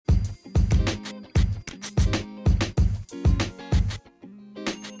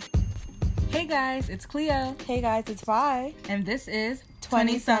Hey guys, it's Cleo. Hey guys, it's Vi. And this is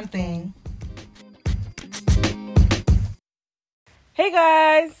 20-something. Hey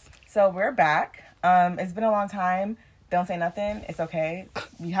guys. So we're back. It's been a long time. Don't say nothing. It's okay.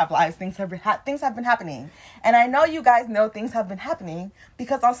 We have lives. Things have been happening. And I know you guys know things have been happening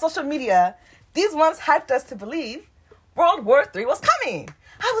because on social media, these ones hyped us to believe World War III was coming.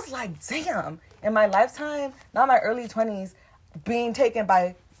 I was like, damn. In my lifetime, not my early 20s, being taken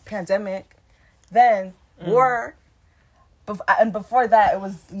by pandemic, then war, and before that, it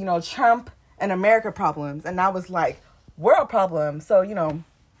was, Trump and America problems. And now it's like world problems. So,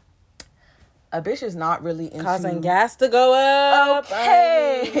 a bitch is not really into... causing gas to go up.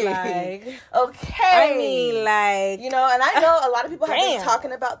 Okay. And I know a lot of people have been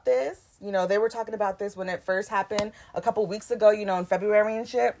talking about this. They were talking about this when it first happened a couple weeks ago, in February and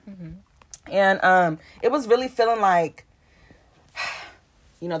shit. Mm-hmm. And it was really feeling like,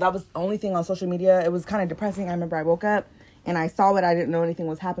 that was the only thing on social media. It was kind of depressing. I remember I woke up and I saw it. I didn't know anything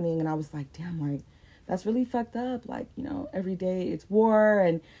was happening. And I was like, damn, like, that's really fucked up. Like, every day it's war.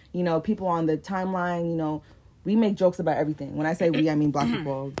 And, people on the timeline, we make jokes about everything. When I say we, I mean black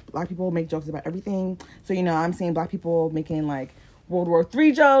people. Black people make jokes about everything. So, I'm seeing black people making, like, World War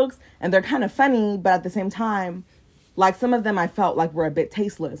III jokes. And they're kind of funny. But at the same time, like, some of them I felt like were a bit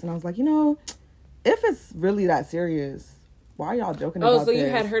tasteless. And I was like, if it's really that serious, why are y'all joking about this? Oh, so you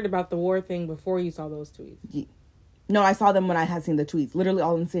had heard about the war thing before you saw those tweets? Yeah. No, I saw them when I had seen the tweets. Literally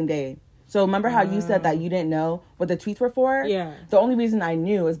all on the same day. So remember how you said that you didn't know what the tweets were for? Yeah. The only reason I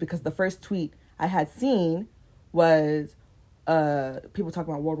knew is because the first tweet I had seen was people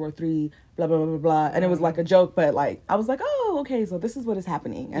talking about World War III, blah, blah, blah, blah, blah. And it was like a joke, but like, I was like, oh, okay, so this is what is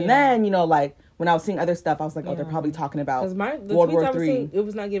happening. And then, like, when I was seeing other stuff, I was like, oh, they're probably talking about World War III. Seeing, it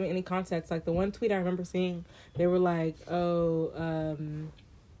was not giving any context. Like, the one tweet I remember seeing, they were like,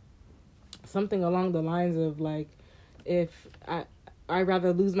 something along the lines of, like, if I'd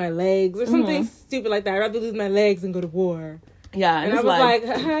rather lose my legs or something stupid like that. I'd rather lose my legs than go to war. Yeah. And I was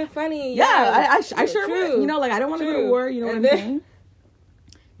like, funny. Yeah, I sure would. I don't want to go to war. You know what I'm saying?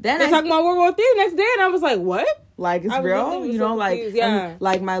 Then they're talking about World War III the next day, and I was like, what? Like, it's real? Yeah.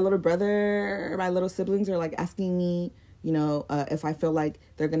 Like, my little brother, my little siblings are, like, asking me, if I feel like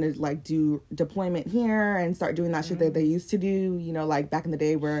they're going to, like, do deployment here and start doing that shit that they used to do, like, back in the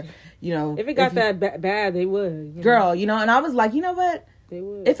day where, if it got that bad, they would. Girl, and I was like, you know what? They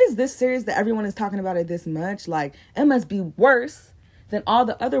would. If it's this serious that everyone is talking about it this much, like, it must be worse than all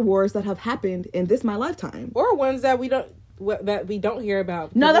the other wars that have happened in my lifetime. Or ones that we don't hear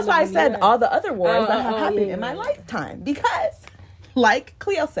about. No, that's why I said all the other wars that have happened in my lifetime. Because, like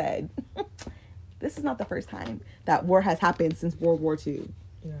Cleo said, this is not the first time that war has happened since World War II.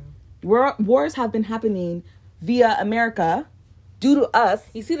 Yeah. Wars have been happening via America due to us.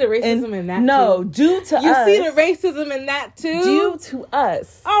 You see the racism in that, no, too? Due to us. You see the racism in that, too? Due to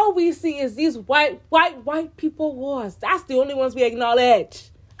us. All we see is these white people wars. That's the only ones we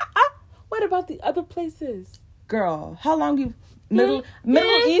acknowledge. What about the other places? Girl, how long you... Middle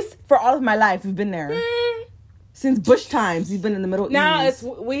East, for all of my life, we've been there. Since Bush times, we've been in the Middle East. Now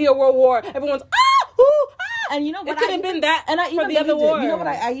we hear World War. Everyone's, And you know what? It could have been that and I for the other war. You know what?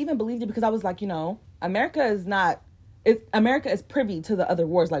 I even believed it because I was like, America is privy to the other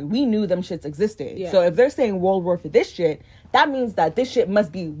wars. Like, we knew them shits existed. Yeah. So if they're saying World War for this shit, that means that this shit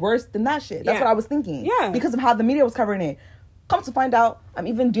must be worse than that shit. That's what I was thinking. Yeah. Because of how the media was covering it. Come to find out, I'm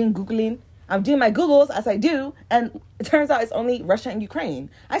even doing Googling. I'm doing my Googles as I do. And it turns out it's only Russia and Ukraine.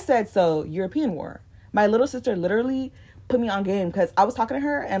 I said, so European war. My little sister literally put me on game because I was talking to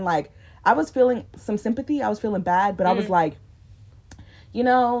her and, like, I was feeling some sympathy. I was feeling bad. But I was like,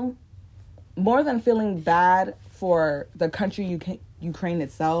 more than feeling bad for the country Ukraine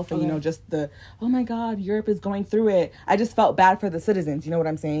itself and just the, oh my God, Europe is going through it, I just felt bad for the citizens, you know what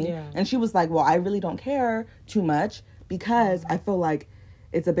I'm saying? Yeah. And she was like, well, I really don't care too much because I feel like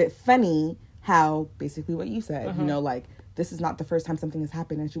it's a bit funny how basically what you said, like, this is not the first time something has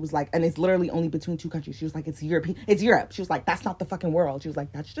happened. And she was like, and it's literally only between two countries. She was like, it's Europe. She was like, that's not the fucking world. She was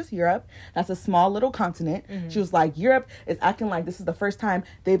like, that's just Europe. That's a small little continent. Mm-hmm. She was like, Europe is acting like this is the first time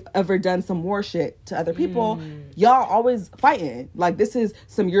they've ever done some war shit to other people. Y'all always fighting. Like, this is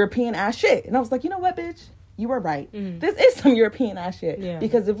some European ass shit. And I was like, you know what, bitch? You were right. This is some European ass shit. Yeah.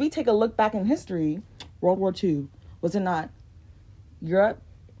 Because if we take a look back in history, World War II, was it not Europe?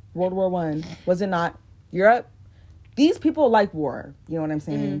 World War I, was it not Europe? These people like war, you know what I'm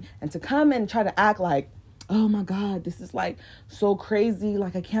saying? And to come and try to act like, oh my God, this is like so crazy,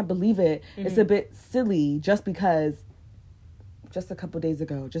 like I can't believe it. It's a bit silly just because just a couple days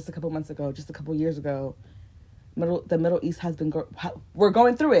ago, just a couple months ago, just a couple years ago, the Middle East has been we're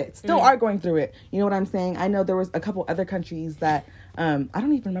going through it, still are going through it. You know what I'm saying? I know there was a couple other countries that I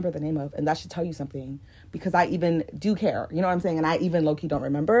don't even remember the name of, and that should tell you something, because I even do care. You know what I'm saying? And I even low-key don't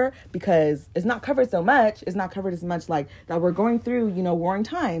remember, because it's not covered so much. It's not covered as much, like, that we're going through, you know, warring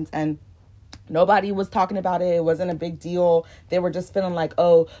times, and nobody was talking about it. It wasn't a big deal. They were just feeling like,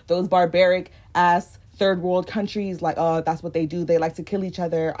 oh, those barbaric ass third world countries, like, oh, that's what they do. They like to kill each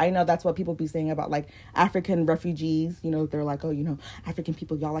other. I know that's what people be saying about, like, African refugees. You know, they're like, oh, you know, African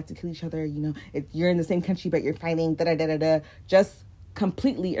people, y'all like to kill each other. You know, you're in the same country, but you're fighting, da-da-da-da-da. Just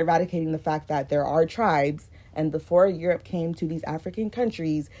completely eradicating the fact that there are tribes. And before Europe came to these African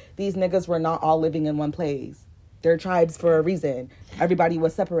countries, these niggas were not all living in one place. They're tribes for a reason. Everybody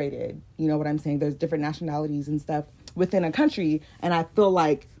was separated. You know what I'm saying? There's different nationalities and stuff within a country. And I feel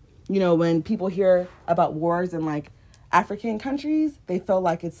like, you know, when people hear about wars in, like, African countries, they feel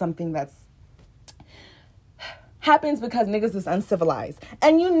like it's something that's happens because niggas is uncivilized.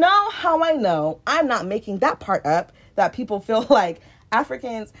 And you know how I know I'm not making that part up, that people feel like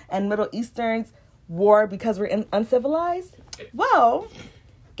Africans and Middle Easterns war because we're uncivilized? Well,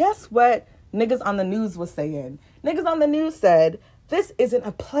 guess what niggas on the news was saying? Niggas on the news said, this isn't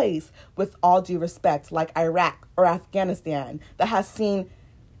a place, with all due respect, like Iraq or Afghanistan, that has seen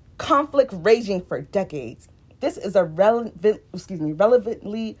conflict raging for decades. This is a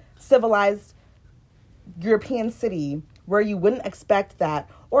relevantly civilized European city where you wouldn't expect that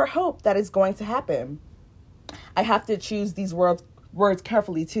or hope that is going to happen. I have to choose these words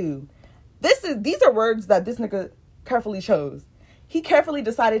carefully too. These are words that this nigga carefully chose. He carefully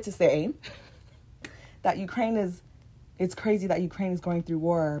decided to say that it's crazy that Ukraine is going through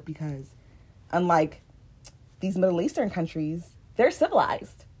war, because unlike these Middle Eastern countries, they're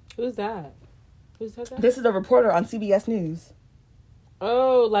civilized. Who's that? Who said that? This is a reporter on CBS News.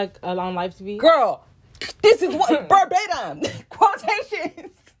 Oh, like on live TV? Girl, this is what verbatim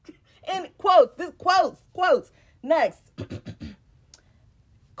quotations and quotes. This quotes. Next,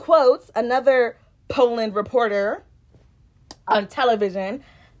 quotes another Poland reporter on television.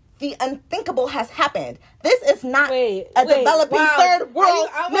 The unthinkable has happened. This is not a developing third world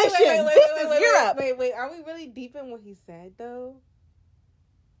nation. This is Europe. Wait. Are we really deep in what he said, though?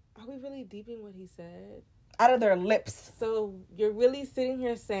 Are we really deep in what he said? Out of their lips. So you're really sitting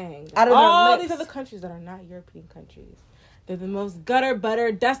here saying out of all these other countries that are not European countries, they're the most gutter,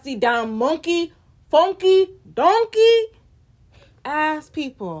 butter, dusty, down, monkey, funky, donkey ass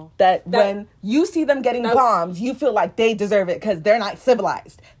people. That when you see them getting bombed, you feel like they deserve it because they're not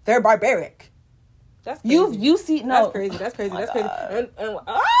civilized. They're barbaric. That's crazy. You see, no. That's crazy.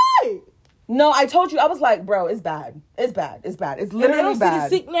 No, I told you. I was like, bro, it's bad. It's literally bad.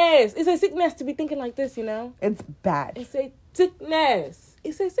 See the sickness. It's a sickness to be thinking like this, you know? It's bad. It's a sickness.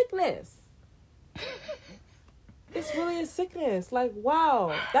 It's really a sickness. Like,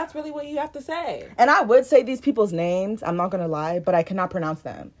 wow. That's really what you have to say. And I would say these people's names. I'm not going to lie, but I cannot pronounce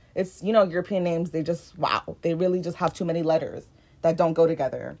them. It's, you know, European names. They just, wow. They really just have too many letters that don't go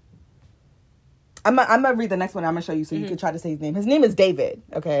together. I'm gonna read the next one. I'm gonna show you so you can try to say his name. His name is David.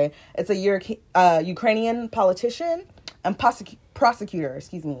 Okay, it's a Ukrainian politician and prosecutor.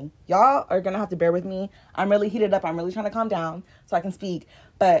 Excuse me. Y'all are gonna have to bear with me. I'm really heated up. I'm really trying to calm down so I can speak.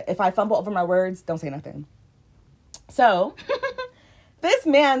 But if I fumble over my words, don't say nothing. So this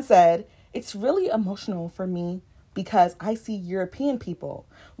man said, it's really emotional for me because I see European people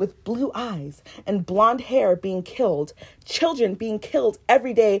with blue eyes and blonde hair being killed, children being killed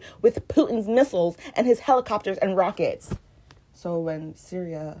every day with Putin's missiles and his helicopters and rockets. So when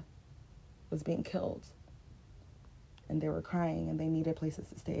Syria was being killed and they were crying and they needed places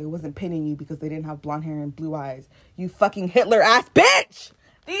to stay, it wasn't pinning you because they didn't have blonde hair and blue eyes. You fucking Hitler ass bitch!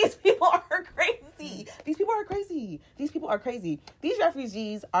 These people are crazy. These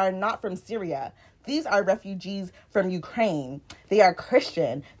refugees are not from Syria. These are refugees from Ukraine. They are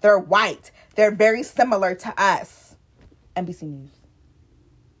Christian. They're white. They're very similar to us. NBC News.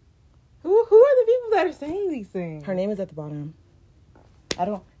 Who are the people that are saying these things? Her name is at the bottom.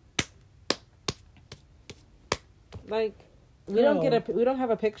 Like, we don't have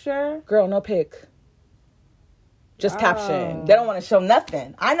a picture? Girl, no pic. Just caption. They don't want to show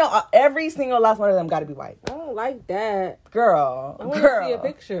nothing. I know every single last one of them got to be white. I don't like that. Girl. I want to see a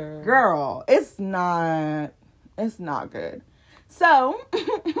picture. Girl, it's not good. So,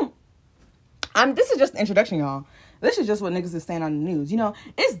 this is just the introduction, y'all. This is just what niggas is saying on the news. You know,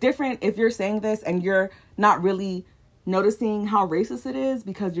 it's different if you're saying this and you're not really noticing how racist it is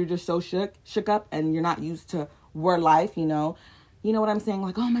because you're just so shook up and you're not used to war life, you know. You know what I'm saying?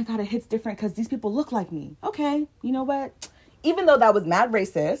 Like, oh my God, it hits different because these people look like me. Okay, you know what? Even though that was mad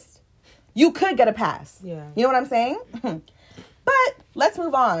racist you could get a pass. Yeah. You know what I'm saying? But let's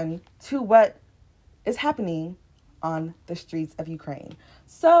move on to what is happening on the streets of Ukraine.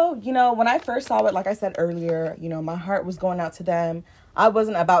 So, you know, when I first saw it, like I said earlier, you know, my heart was going out to them. I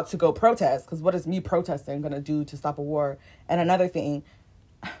wasn't about to go protest, because what is me protesting going to do to stop a war? And another thing,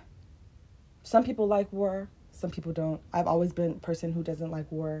 some people like war, some people don't. I've always been a person who doesn't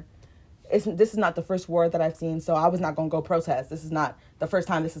like war. This is not the first war that I've seen, so I was not going to go protest. This is not the first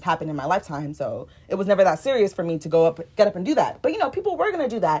time this has happened in my lifetime, so it was never that serious for me to get up and do that. But, you know, people were going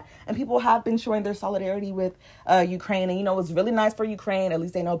to do that, and people have been showing their solidarity with Ukraine, and, you know, it's really nice for Ukraine. At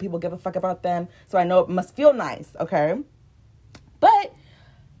least they know people give a fuck about them, so I know it must feel nice, okay? But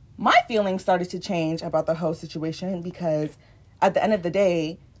my feelings started to change about the whole situation, because at the end of the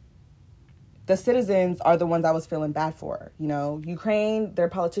day, the citizens are the ones I was feeling bad for. You know, Ukraine, their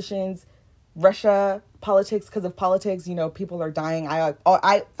politicians, Russia, politics, because of politics, you know, people are dying.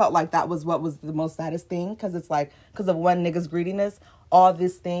 I felt like that was what was the most saddest thing, because it's like, because of one nigga's greediness, all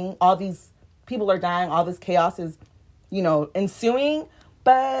these people are dying, all this chaos is, you know, ensuing.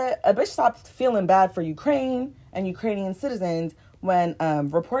 But a bitch stopped feeling bad for Ukraine and Ukrainian citizens when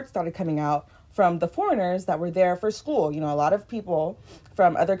reports started coming out from the foreigners that were there for school. You know, a lot of people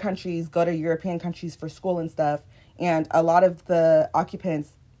from other countries go to European countries for school and stuff, and a lot of the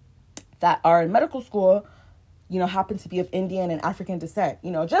occupants that are in medical school, you know, happen to be of Indian and African descent. You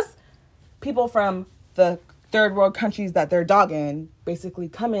know, just people from the third world countries that they're dogging basically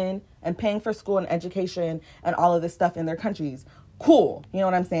come in and paying for school and education and all of this stuff in their countries. Cool. You know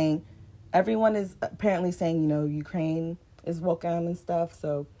what I'm saying? Everyone is apparently saying, you know, Ukraine is welcome and stuff.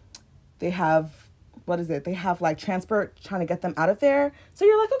 So they have, they have like transport trying to get them out of there. So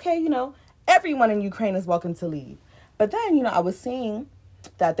you're like, okay, you know, everyone in Ukraine is welcome to leave. But then, you know, I was seeing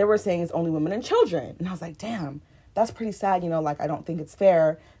that they were saying it's only women and children. And I was like, damn, that's pretty sad. You know, like, I don't think it's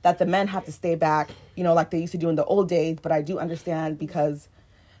fair that the men have to stay back, you know, like they used to do in the old days. But I do understand, because,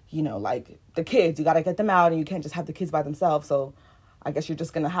 you know, like the kids, you got to get them out, and you can't just have the kids by themselves. So I guess you're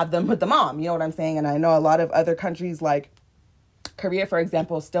just going to have them with the mom. You know what I'm saying? And I know a lot of other countries, like Korea, for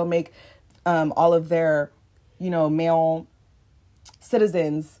example, still make all of their, you know, male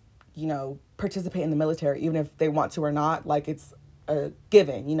citizens, you know, participate in the military, even if they want to or not. Like, it's a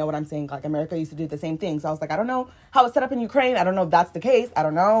given. You know what I'm saying? Like, America used to do the same thing. So I was like, I don't know how it's set up in Ukraine. I don't know if that's the case. I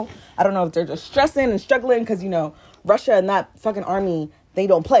don't know if they're just stressing and struggling, because, you know, Russia and that fucking army, they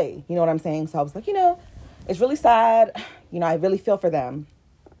don't play. You know what I'm saying? So I was like, you know, it's really sad. You know, I really feel for them.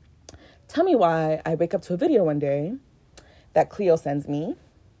 Tell me why I wake up to a video one day that Cleo sends me.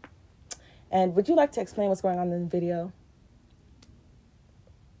 And would you like to explain what's going on in the video?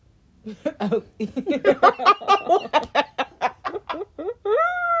 Oh.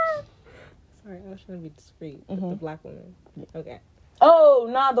 Sorry, I was trying to be discreet with the black woman. Okay. Oh,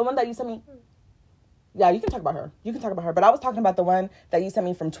 nah, the one that you sent me. Yeah, you can talk about her. But I was talking about the one that you sent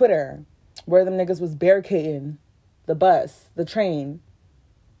me from Twitter, where them niggas was barricading the bus, the train.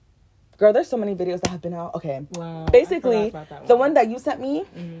 Girl, there's so many videos that have been out. Okay. Wow. Basically, the one that you sent me.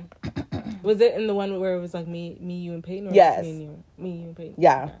 Mm-hmm. Was it in the one where it was like me, you, and Peyton? Or yes. Me, you, and Peyton?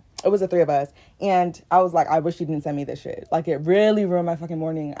 Yeah. Okay. It was the three of us. And I was like, I wish you didn't send me this shit. Like, it really ruined my fucking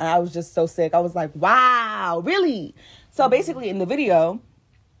morning. And I was just so sick. I was like, wow, really? So basically, in the video,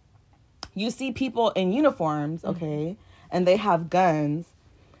 you see people in uniforms, okay? And they have guns.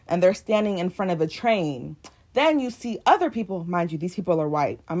 And they're standing in front of a train. Then you see other people. Mind you, these people are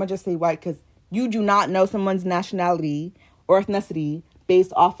white. I'm going to just say white, because you do not know someone's nationality or ethnicity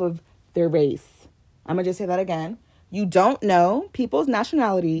based off of their race. I'm going to just say that again. You don't know people's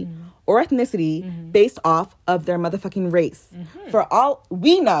nationality or ethnicity based off of their motherfucking race. For all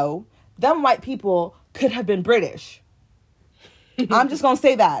we know, them white people could have been British. I'm just going to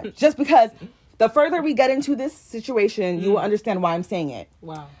say that. Just because the further we get into this situation, you will understand why I'm saying it.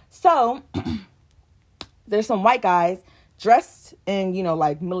 Wow. So, there's some white guys dressed in, you know,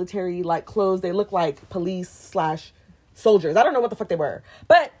 like military-like clothes. They look like police/soldiers. I don't know what the fuck they were.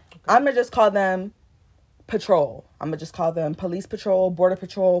 But I'm going to just call them patrol. I'm going to just call them police patrol, border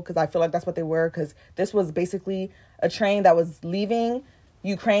patrol, because I feel like that's what they were, because this was basically a train that was leaving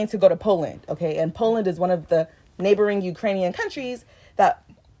Ukraine to go to Poland, okay? And Poland is one of the neighboring Ukrainian countries that,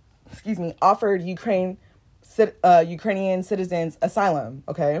 offered Ukrainian citizens asylum,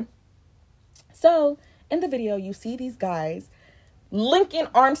 okay? So, in the video, you see these guys linking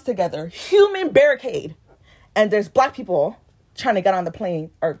arms together, human barricade, and there's black people trying to get on the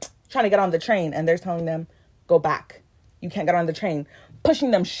plane, or trying to get on the train, and they're telling them, go back. You can't get on the train.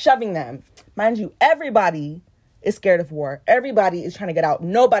 Pushing them, shoving them. Mind you, everybody is scared of war. Everybody is trying to get out.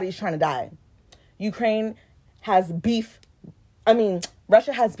 Nobody's trying to die. Ukraine has beef.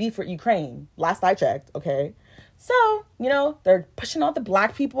 Russia has beef with Ukraine. Last I checked, okay? So, they're pushing out the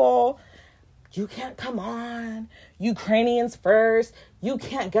black people. You can't come on. Ukrainians first. You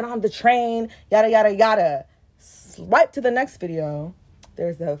can't get on the train. Yada, yada, yada. Swipe to the next video.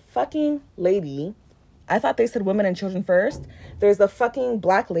 There's a fucking lady. I thought they said women and children first. There's a fucking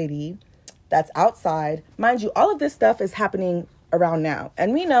black lady that's outside. Mind you, all of this stuff is happening around now.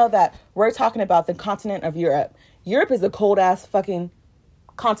 And we know that we're talking about the continent of Europe. Europe is a cold-ass fucking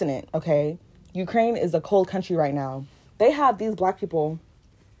continent, okay? Ukraine is a cold country right now. They have these black people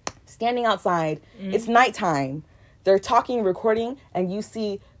standing outside. Mm-hmm. It's nighttime. They're talking, recording, and you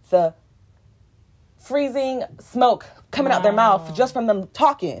see the freezing smoke coming out their mouth just from them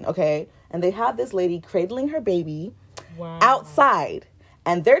talking, okay? And they have this lady cradling her baby outside.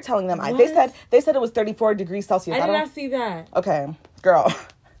 And they're telling them, they said it was 34 degrees Celsius. I did not see that. Okay, girl.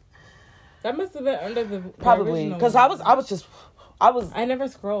 That must have been under the probably because I never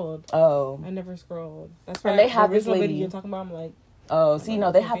scrolled. Oh, I never scrolled. That's why. And they have this lady video you're talking about. I'm like, oh, see,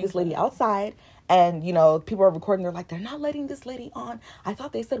 they have this lady outside, and people are recording. They're like, they're not letting this lady on. I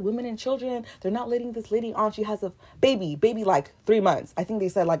thought they said women and children. They're not letting this lady on. She has a baby like 3 months. I think they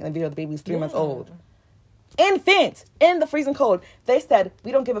said like in the video the baby's 3 months old. Infant in the freezing cold. They said,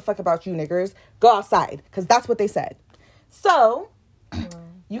 we don't give a fuck about you niggers. Go outside, because that's what they said. So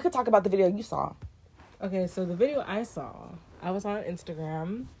you could talk about the video you saw. Okay, so the video I saw, I was on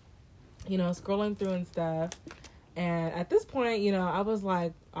Instagram, scrolling through and stuff. And at this point, I was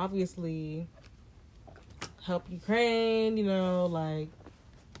like, obviously, help Ukraine, like,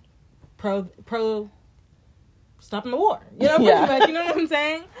 pro stopping the war. Pretty much, you know what I'm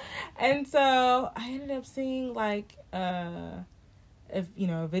saying? And so I ended up seeing, like, a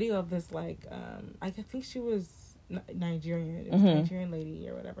video of this, like, I think she was Nigerian. It was a Nigerian lady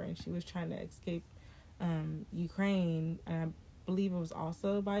or whatever, and she was trying to escape Ukraine, and I believe it was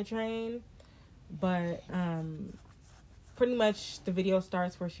also by train. But pretty much the video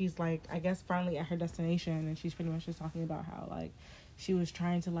starts where she's like, I guess finally at her destination, and she's pretty much just talking about how like she was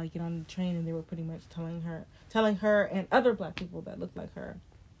trying to like get on the train, and they were pretty much telling her and other black people that looked like her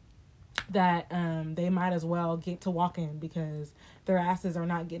that they might as well get to walking because their asses are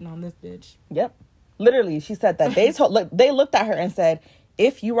not getting on this bitch. Yep, literally, she said that they looked at her and said,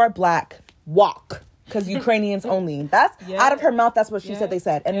 if you are black, walk. Because Ukrainians only. That's out of her mouth. That's what she said they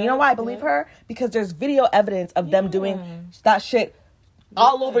said. And you know why I believe her? Because there's video evidence of them doing that shit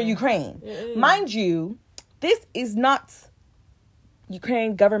all over Ukraine. Mind you, this is not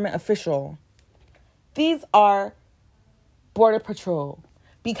Ukraine government official. These are Border Patrol.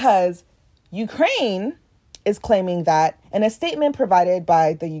 Because Ukraine is claiming that in a statement provided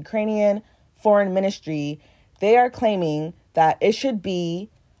by the Ukrainian Foreign Ministry, they are claiming that it should be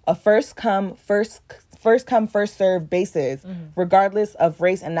a first come, first serve basis, regardless of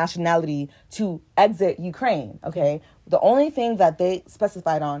race and nationality, to exit Ukraine. Okay, the only thing that they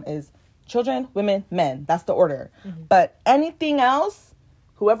specified on is children, women, men. That's the order. But anything else,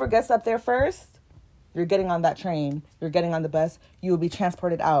 whoever gets up there first, you're getting on that train. You're getting on the bus. You will be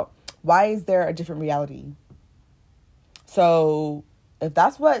transported out. Why is there a different reality? So if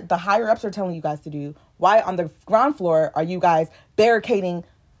that's what the higher ups are telling you guys to do, why on the ground floor are you guys barricading?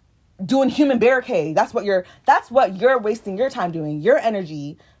 Doing human barricade. That's what you're wasting your time doing. Your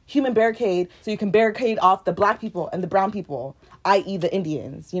energy, human barricade, so you can barricade off the black people and the brown people, i.e. the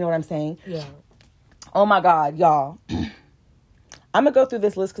Indians. You know what I'm saying? Yeah. Oh my God, y'all. I'm gonna go through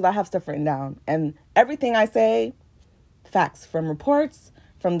this list because I have stuff written down. And everything I say, facts from reports,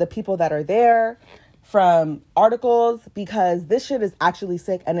 from the people that are there, from articles, because this shit is actually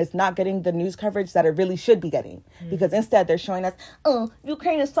sick and it's not getting the news coverage that it really should be getting. Because instead they're showing us, oh,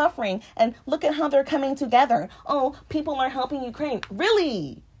 Ukraine is suffering and look at how they're coming together. Oh, people are helping Ukraine.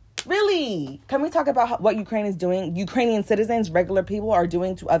 Really? Can we talk about what Ukraine is doing? Ukrainian citizens, regular people, are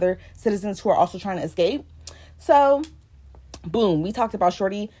doing to other citizens who are also trying to escape. So, boom, we talked about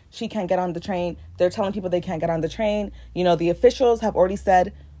Shorty. She can't get on the train. They're telling people they can't get on the train. The officials have already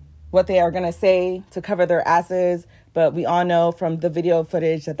said what they are going to say to cover their asses, but we all know from the video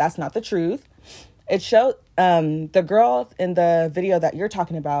footage that that's not the truth. It showed the girl in the video that you're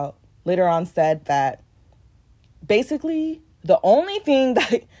talking about later on said that basically the only thing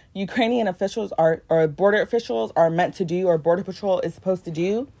that Ukrainian officials or border officials are meant to do, or Border Patrol is supposed to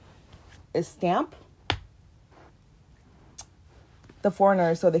do, is stamp the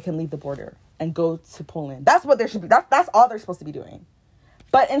foreigners so they can leave the border and go to Poland. That's what there should be. That's all they're supposed to be doing.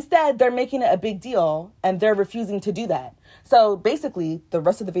 But instead, they're making it a big deal, and they're refusing to do that. So basically, the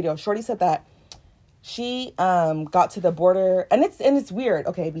rest of the video, Shorty said that she got to the border, and it's weird,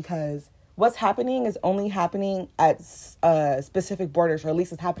 okay, because what's happening is only happening at specific borders, or at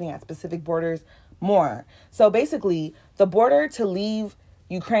least it's happening at specific borders more. So basically, the border to leave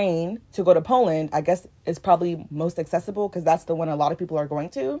Ukraine to go to Poland, I guess, is probably most accessible because that's the one a lot of people are going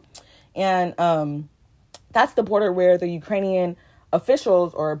to. And that's the border where the Ukrainian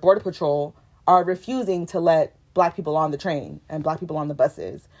officials or Border Patrol are refusing to let Black people on the train and Black people on the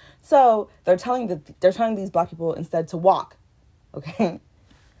buses. So they're telling these Black people instead to walk. Okay.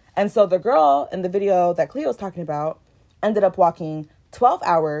 And so the girl in the video that Cleo's talking about ended up walking 12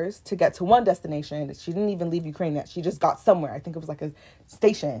 hours to get to one destination. She didn't even leave Ukraine yet. She just got somewhere. I think it was like a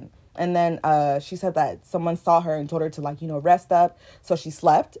station. And then she said that someone saw her and told her to, like, rest up. So she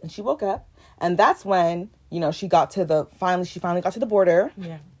slept and she woke up. And that's when, she finally got to the border.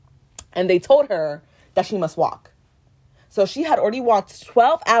 Yeah. And they told her that she must walk. So she had already walked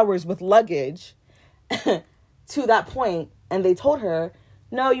 12 hours with luggage to that point. And they told her,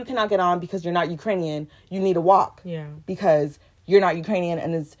 no, you cannot get on because you're not Ukrainian. You need to walk. Yeah. Because you're not Ukrainian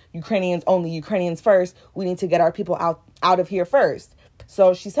and it's Ukrainians only, Ukrainians first. We need to get our people out of here first.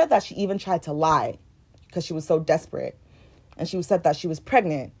 So she said that she even tried to lie because she was so desperate. And she said that she was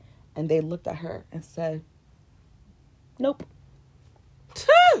pregnant. And they looked at her and said, nope.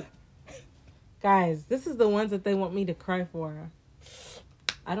 Guys, this is the ones that they want me to cry for.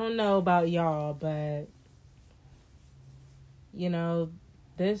 I don't know about y'all, but,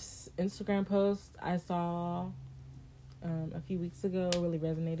 this Instagram post I saw a few weeks ago really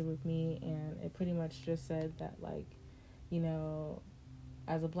resonated with me. And it pretty much just said that, like,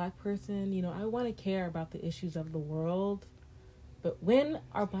 as a Black person, I want to care about the issues of the world. But when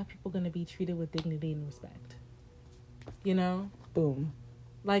are Black people going to be treated with dignity and respect? Boom.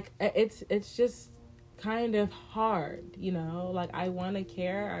 Like, it's just kind of hard, Like, I want to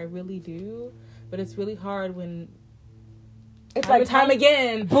care. I really do. But it's really hard when it's time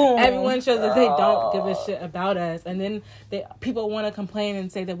again, boom, everyone shows that they don't give a shit about us. And then people want to complain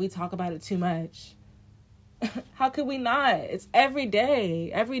and say that we talk about it too much. How could we not? It's every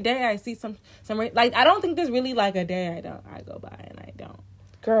day. Every day I see some like, I don't think there's really like a day I go by and I don't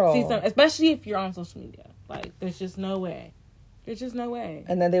see some, especially if you're on social media. Like, there's just no way. There's just no way.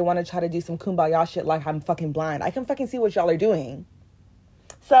 And then they want to try to do some kumbaya shit like I'm fucking blind. I can fucking see what y'all are doing.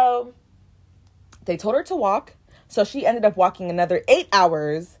 So they told her to walk. So she ended up walking another 8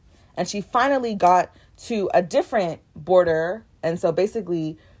 hours and she finally got to a different border. And so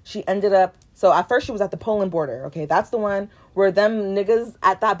basically she ended up, so at first she was at the Poland border. Okay, that's the one where them niggas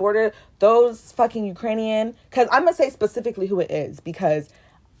at that border, those fucking Ukrainian, because I'm going to say specifically who it is, because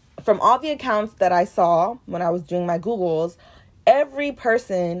from all the accounts that I saw when I was doing my Googles, every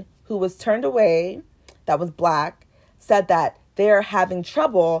person who was turned away that was Black said that they're having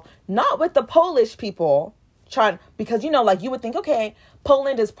trouble, not with the Polish people, because, like, you would think, okay,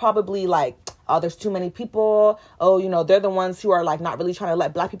 Poland is probably like, oh, there's too many people. Oh, they're the ones who are like not really trying to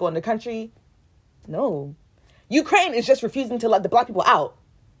let Black people in the country. No. Ukraine is just refusing to let the Black people out.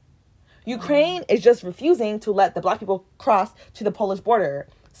 Ukraine is just refusing to let the Black people cross to the Polish border.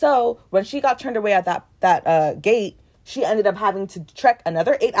 So when she got turned away at that gate, she ended up having to trek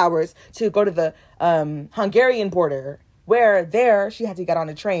another 8 hours to go to the Hungarian border, where there she had to get on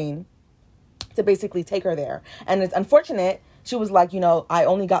a train to basically take her there. And it's unfortunate. She was like, I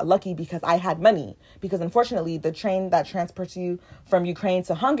only got lucky because I had money. Because unfortunately, the train that transports you from Ukraine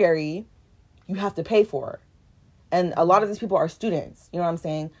to Hungary, you have to pay for. And a lot of these people are students. You know what I'm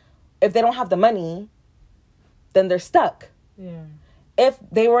saying? If they don't have the money, then they're stuck. Yeah. If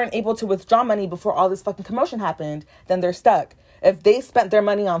they weren't able to withdraw money before all this fucking commotion happened, then they're stuck. If they spent their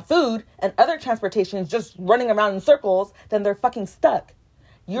money on food and other transportations just running around in circles, then they're fucking stuck.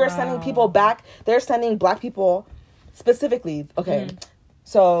 You're sending people back. They're sending Black people specifically. Okay. Mm-hmm.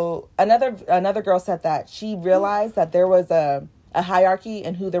 So another girl said that she realized that there was a hierarchy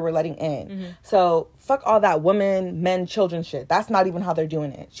in who they were letting in. Mm-hmm. So fuck all that women, men, children shit. That's not even how they're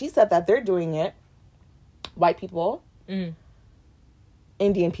doing it. She said that they're doing it. White people,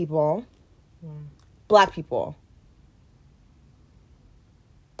 Indian people, Black people.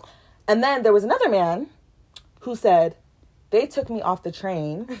 And then there was another man who said, they took me off the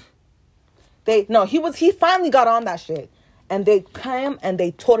train. He finally got on that shit. And they came and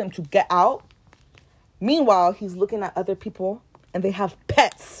they told him to get out. Meanwhile, he's looking at other people and they have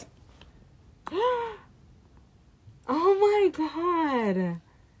pets. Oh my God.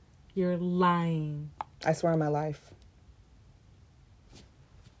 You're lying. I swear on my life.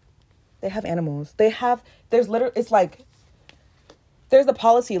 They have animals. There's a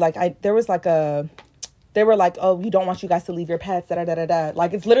policy, they were like, oh, we don't want you guys to leave your pets, da da da da da.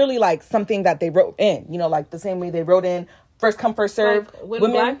 Like, it's literally like something that they wrote in, like the same way they wrote in first come, first serve. Like, when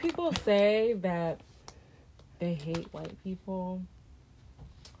women. Black people say that they hate white people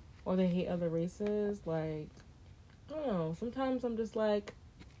or they hate other races, like, I don't know. Sometimes I'm just like,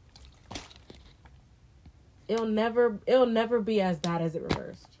 it'll never be as bad as it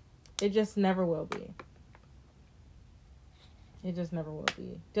reversed. It just never will be. It just never will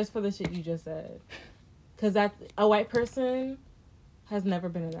be. Just for the shit you just said. Because a white person has never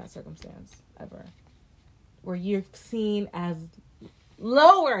been in that circumstance, ever. Where you're seen as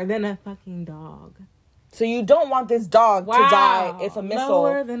lower than a fucking dog. So you don't want this dog to die if a missile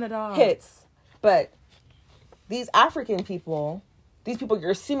lower than a dog hits. But these African people, these people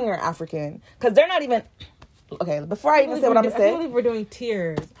you're assuming are African, because they're not even... Okay, before I even say what I'm going to say... I believe we're doing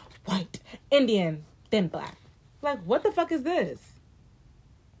tiers. White, Indian, then Black. Like, what the fuck is this?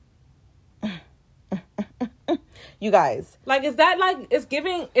 You guys. Like, is that like, it's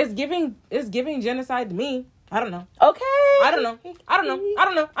giving genocide to me. I don't know. Okay. I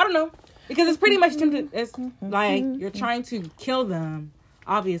don't know. Because it's pretty much it's like, you're trying to kill them,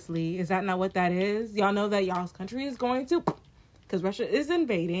 obviously. Is that not what that is? Y'all know that y'all's country is going to, because Russia is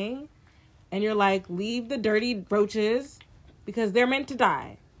invading, and you're like, leave the dirty roaches, because they're meant to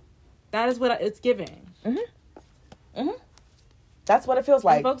die. That is what it's giving. That's what it feels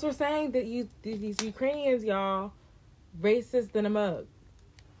like. And folks were saying that these Ukrainians, y'all, racist than a mug.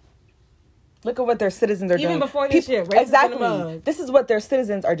 Look at what their citizens are doing. Even before this shit, racist exactly. than a mug. This is what their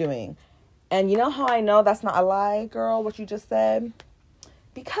citizens are doing. And you know how I know that's not a lie, girl, what you just said?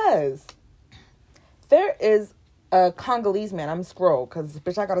 Because there is a Congolese man. I'm scroll, because,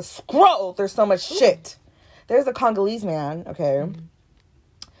 bitch, I gotta scroll. There's so much shit. There's a Congolese man, okay? Mm-hmm.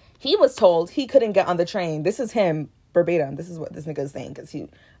 He was told he couldn't get on the train. This is him, verbatim. This is what this nigga is saying, because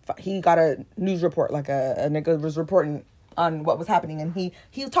he got a news report, like a nigga was reporting on what was happening, and he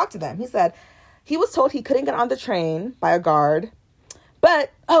talked to them. He said he was told he couldn't get on the train by a guard,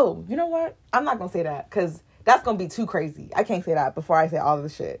 but, oh, you know what? I'm not gonna say that, because that's gonna be too crazy. I can't say that before I say all of the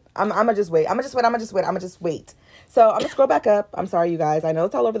shit. I'm gonna just wait. I'm gonna just wait. So I'm gonna scroll back up. I'm sorry, you guys. I know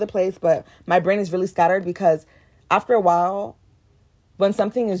it's all over the place, but my brain is really scattered, because after a while, when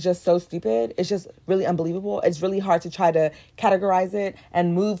something is just so stupid, it's just really unbelievable. It's really hard to try to categorize it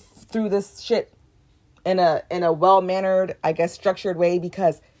and move through this shit in a well-mannered, I guess, structured way,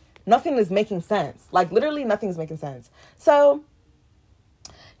 because nothing is making sense. Like, literally nothing is making sense. So,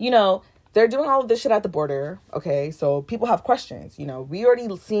 you know, they're doing all of this shit at the border, okay? So people have questions, you know. We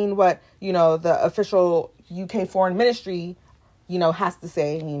already seen what, you know, the official UK Foreign Ministry, you know, has to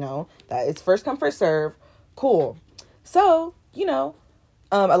say, you know, that it's first come, first serve. Cool. So, you know,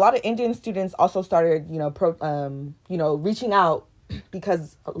 a lot of Indian students also started, you know, reaching out,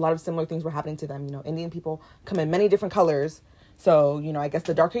 because a lot of similar things were happening to them. You know, Indian people come in many different colors. So, you know, I guess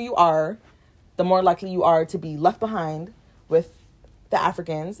the darker you are, the more likely you are to be left behind with the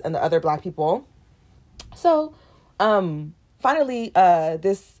Africans and the other Black people. So, finally,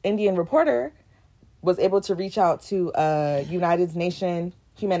 this Indian reporter was able to reach out to a United Nations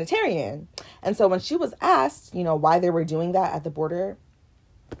humanitarian. And so when she was asked, you know, why they were doing that at the border,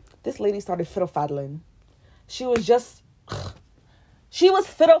 this lady started fiddle-faddling. She was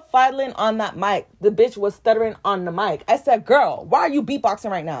fiddle-faddling on that mic. The bitch was stuttering on the mic. I said, girl, why are you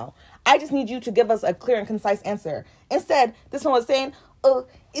beatboxing right now? I just need you to give us a clear and concise answer. Instead, this one was saying,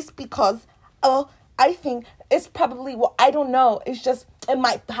 it's because, I think it's probably, well, I don't know. It's just, it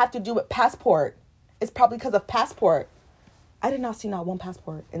might have to do with passport. It's probably because of passport. I did not see not one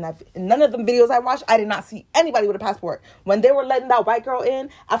passport in none of the videos I watched. I did not see anybody with a passport. When they were letting that white girl in,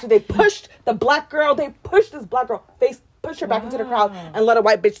 after they pushed the black girl, they pushed this black girl, pushed her back into the crowd and let a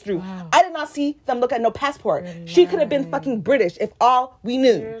white bitch through. Wow. I did not see them look at no passport. She could have been fucking British if all we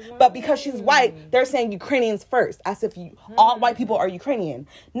knew. But because she's white, they're saying Ukrainians first, as if all white people are Ukrainian.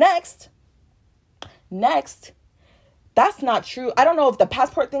 Next, that's not true. I don't know if the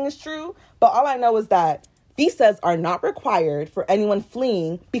passport thing is true, but all I know is that visas are not required for anyone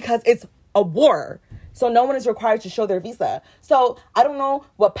fleeing because it's a war. So no one is required to show their visa. So I don't know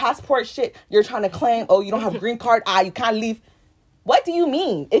what passport shit you're trying to claim. Oh, you don't have a green card. You can't leave. What do you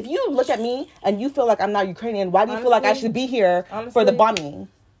mean? If you look at me and you feel like I'm not Ukrainian, why do you feel like I should be here for the bombing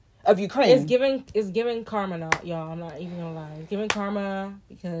of Ukraine? It's giving karma now, y'all. I'm not even gonna lie. It's giving karma,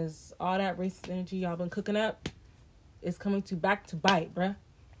 because all that racist energy y'all been cooking up is coming back to bite, bruh.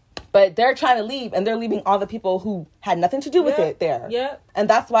 But they're trying to leave, and they're leaving all the people who had nothing to do with it there. Yeah. And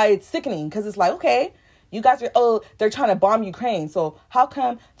that's why it's sickening, because it's like, okay, you guys are, they're trying to bomb Ukraine. So how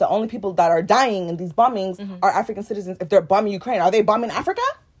come the only people that are dying in these bombings are African citizens if they're bombing Ukraine? Are they bombing Africa?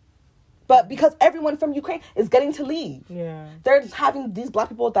 But because everyone from Ukraine is getting to leave. Yeah. They're having these black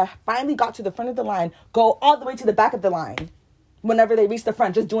people that finally got to the front of the line go all the way to the back of the line. Whenever they reach the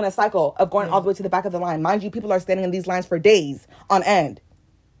front, just doing a cycle of going all the way to the back of the line. Mind you, people are standing in these lines for days on end.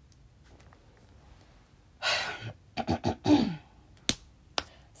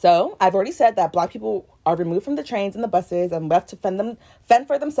 So, I've already said that black people are removed from the trains and the buses and left to fend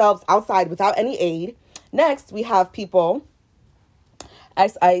for themselves outside without any aid. Next, we have people,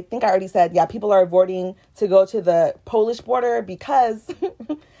 as I think I already said, people are avoiding to go to the Polish border because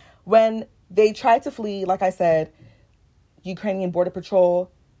when they try to flee, like I said, Ukrainian Border Patrol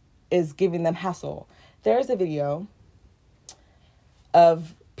is giving them hassle. There's a video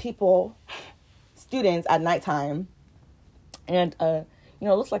of students at nighttime, and it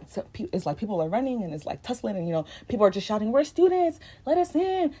looks like it's like people are running and it's like tussling, and people are just shouting, "We're students, let us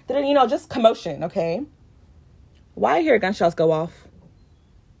in!" Just commotion. Okay, why I hear gunshots go off?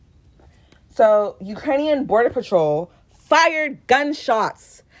 So Ukrainian Border Patrol fired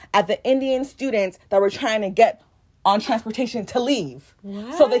gunshots at the Indian students that were trying to get on transportation to leave.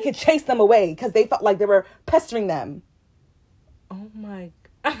 What? So they could chase them away because they felt like they were pestering them. Oh my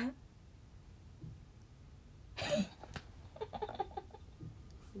God.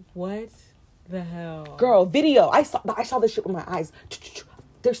 What the hell? Girl, video. I saw this shit with my eyes.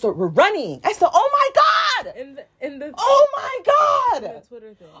 We're running. I said, oh my God. In the oh my God. the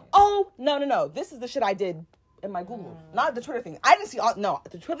Twitter thing. Oh, no. This is the shit I did in my Google. Not the Twitter thing. I didn't see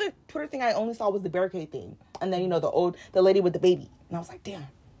the Twitter thing I only saw was the barricade thing. And then, the lady with the baby. And I was like, damn.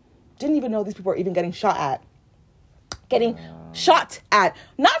 Didn't even know these people are even getting shot at.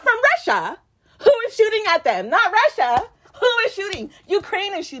 Not from Russia. Who is shooting at them? Not Russia. Who is shooting?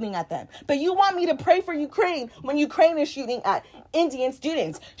 Ukraine is shooting at them. But you want me to pray for Ukraine when Ukraine is shooting at Indian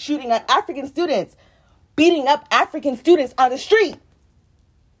students, shooting at African students, beating up African students on the street.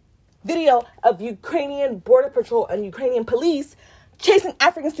 Video of Ukrainian Border Patrol and Ukrainian police chasing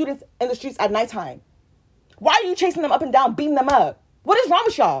African students in the streets at nighttime. Why are you chasing them up and down, beating them up? What is wrong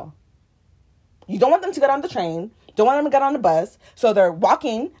with y'all? You don't want them to get on the train. Don't want them to get on the bus. So they're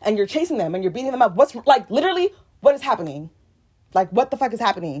walking and you're chasing them and you're beating them up. Literally, what is happening? What the fuck is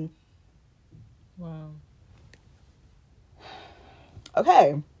happening? Wow.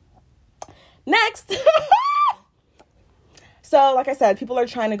 Okay. Next. So, like I said, people are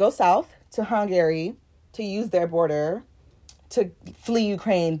trying to go south to Hungary to use their border to flee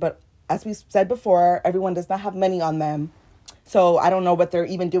Ukraine. But as we said before, everyone does not have money on them. So I don't know what they're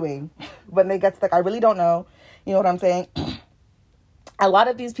even doing when they get stuck. I really don't know. You know what I'm saying? A lot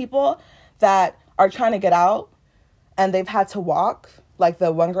of these people that are trying to get out and they've had to walk, like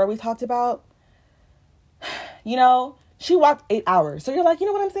the one girl we talked about, she walked 8 hours. So you're like, you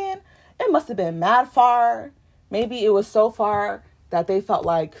know what I'm saying? It must have been mad far. Maybe it was so far that they felt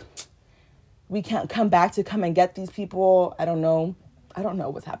like we can't come back to come and get these people. I don't know. I don't know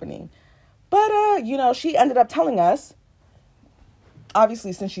what's happening. But, she ended up telling us,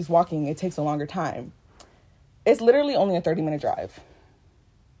 obviously, since she's walking, it takes a longer time. It's literally only a 30-minute drive.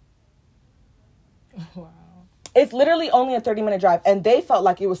 Wow. It's literally only a 30-minute drive. And they felt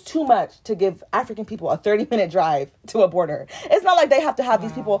like it was too much to give African people a 30-minute drive to a border. It's not like they have to have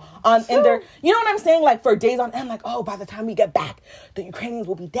these people in their... You know what I'm saying? For days on end, by the time we get back, the Ukrainians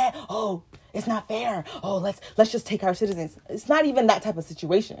will be dead. Oh, it's not fair. Oh, let's just take our citizens. It's not even that type of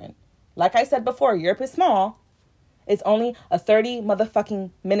situation. Like I said before, Europe is small. It's only a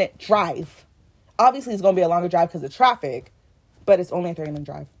 30-motherfucking-minute drive. Obviously, it's going to be a longer drive because of traffic, but it's only a 30-minute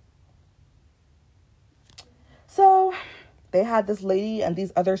drive. So they had this lady and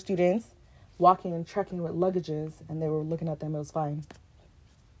these other students walking and trekking with luggages, and they were looking at them. It was fine.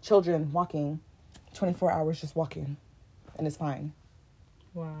 Children walking 24 hours just walking, and it's fine.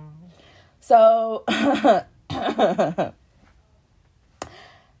 Wow. So,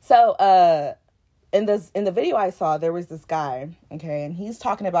 in the video I saw, there was this guy, okay, and he's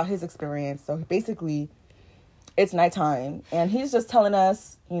talking about his experience. So basically, it's nighttime, and he's just telling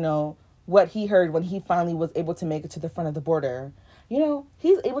us, what he heard when he finally was able to make it to the front of the border.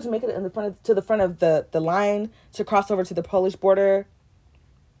 He's able to make it to the front of the line to cross over to the Polish border,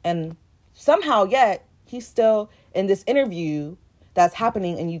 and somehow yet he's still in this interview that's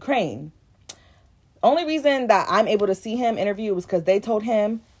happening in Ukraine. Only reason that I'm able to see him interview was because they told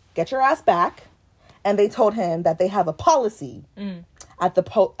him, get your ass back. And they told him that they have a policy at the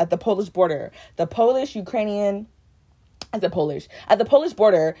Polish border. The Polish-Ukrainian... At the Polish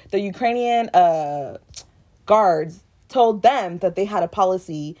border, the Ukrainian guards told them that they had a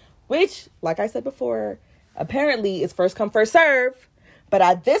policy, which, like I said before, apparently is first come, first serve. But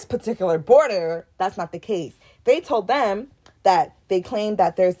at this particular border, that's not the case. They told them that they claim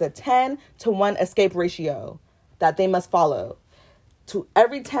that there's a 10-to-1 escape ratio that they must follow. To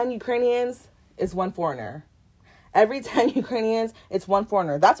every 10 Ukrainians is one foreigner. Every 10 Ukrainians, it's one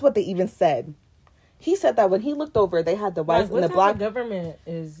foreigner. That's what they even said. He said that when he looked over, they had the whites and the black. What government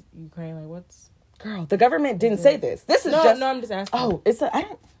is Ukraine? Like, what's... Girl, the government didn't say this. This is just... No, I'm just asking. Oh, it's a... I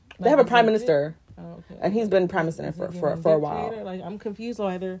don't... They have a prime minister. Oh, okay. And he's been prime minister for a while. Like, I'm confused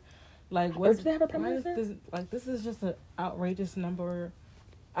either. Like, what? Do they have a prime minister? This is just an outrageous level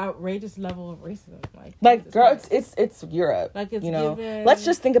of racism. Like girl, it's Europe. Like, it's given, let's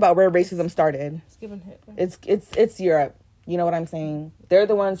just think about where racism started. It's given Hitler. It's Europe. You know what I'm saying? They're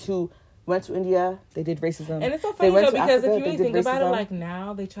the ones who went to India. They did racism. And it's so funny though, because if you really think about it, like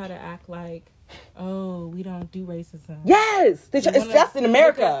now they try to act like, oh, we don't do racism. Yes, that's in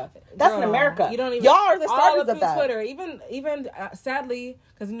America. That's in America. You don't even, y'all are the starters of that. Twitter, even sadly,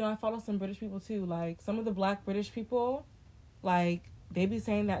 because I follow some British people too. Like some of the Black British people, like they be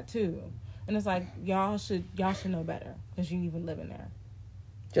saying that too, and it's like y'all should know better because you even live in there.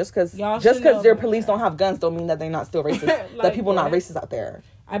 Just because their police don't have guns don't mean that they're not still racist. Like, that people not racist out there.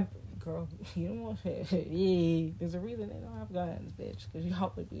 Girl, you don't want yeah. There's a reason they don't have guns, bitch. Because you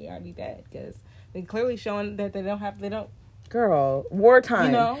hope we already dead. Because they clearly showing that they don't. Girl, wartime.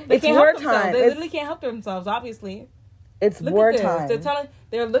 You know, it's wartime. They literally can't help themselves. Obviously, it's wartime.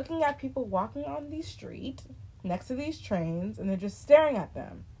 They're looking at people walking on the street next to these trains, and they're just staring at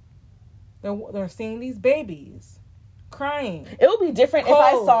them. They're seeing these babies crying. It would be different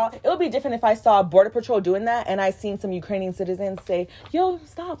if I saw Border Patrol doing that, and I seen some Ukrainian citizens say, "Yo,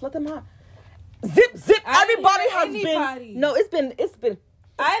 stop, let them out." Zip. Everybody has been. No, it's been.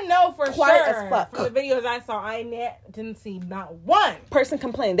 I know for quiet sure. As fuck. From the videos I saw, I didn't see not one person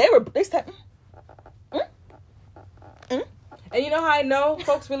complain. They said. And you know how I know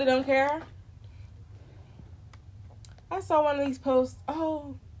folks really don't care? I saw one of these posts.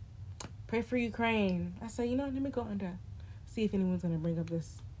 Oh, pray for Ukraine. I said, let me go under, see if anyone's gonna bring up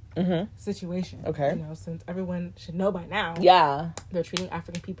this situation. Okay. Since everyone should know by now. Yeah. They're treating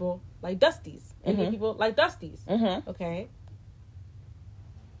African people like dusties. Indian people like dusties. Okay.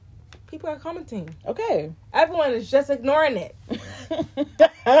 People are commenting. Okay. Everyone is just ignoring it.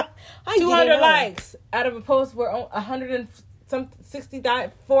 200 likes out of a post where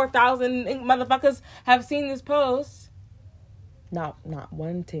 164,000 motherfuckers have seen this post. Not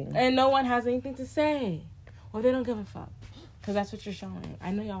one thing. And no one has anything to say. Well, they don't give a fuck. Because that's what you're showing.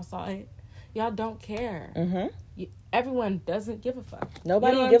 I know y'all saw it. Y'all don't care. Everyone doesn't give a fuck.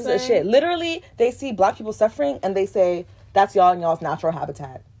 Nobody gives a shit. Literally, they see Black people suffering and they say, that's y'all in y'all's natural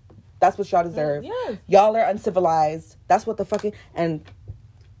habitat. That's what y'all deserve. Yes. Y'all are uncivilized. That's what the fucking... And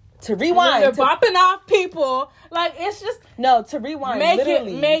to rewind... They're bopping off people. Like, it's just... No, to rewind.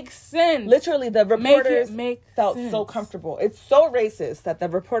 Literally, it make sense. Literally, the reporters felt so comfortable. It's so racist that the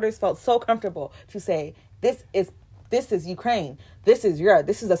reporters felt so comfortable to say, this is Ukraine. This is Europe.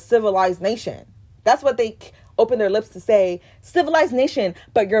 This is a civilized nation. That's what they open their lips to say. Civilized nation,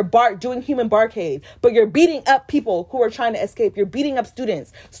 but you're doing human barcade. But you're beating up people who are trying to escape. You're beating up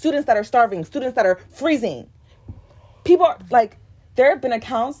students that are starving, students that are freezing. People are like, there have been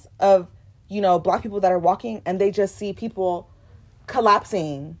accounts of, Black people that are walking and they just see people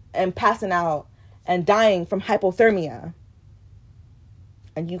collapsing and passing out and dying from hypothermia.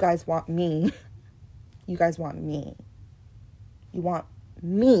 And you guys want me. You guys want me. You want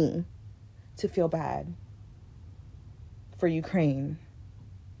me to feel bad for Ukraine.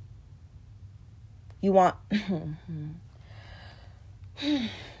 You want...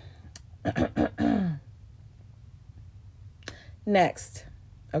 Next.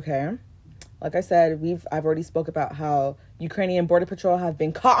 Okay. Like I said, I've already spoke about how Ukrainian Border Patrol have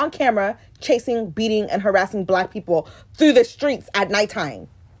been caught on camera chasing, beating, and harassing Black people through the streets at nighttime.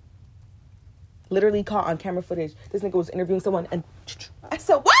 Literally caught on camera footage. This nigga was interviewing someone and I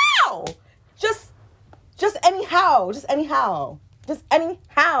said, wow! Just anyhow.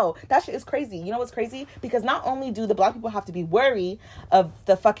 That shit is crazy. You know what's crazy? Because not only do the Black people have to be wary of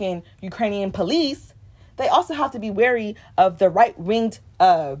the fucking Ukrainian police, they also have to be wary of the right-winged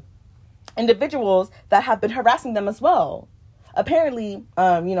individuals that have been harassing them as well. Apparently,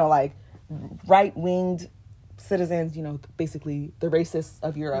 like right-winged citizens, basically the racists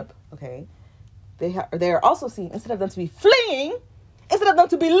of Europe, okay? They are also seen, instead of them to be fleeing, instead of them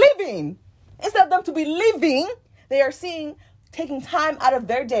to be living, they are taking time out of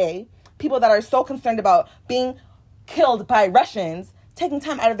their day, people that are so concerned about being killed by Russians, taking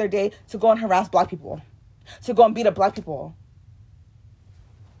time out of their day to go and harass Black people, to go and beat up Black people,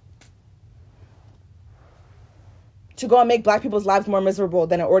 to go and make Black people's lives more miserable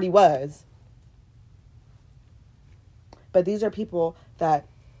than it already was. But these are people that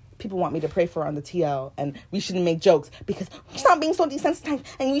people want me to pray for on the TL, and we shouldn't make jokes because stop being so desensitized,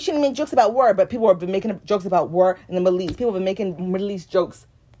 and we shouldn't make jokes about war. But people have been making jokes about war in the Middle East. People have been making Middle East jokes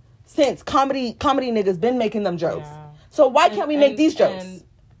since comedy niggas been making them jokes. Yeah. So why can't we make these jokes? And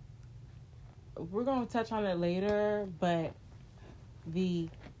we're gonna touch on it later, but the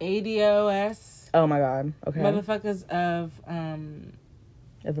ADOS, oh my god, okay, motherfuckers of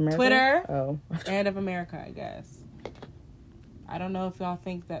America? Twitter, and of America, I guess. I don't know if y'all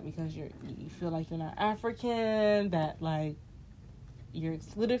think that because you feel like you're not African, that like you're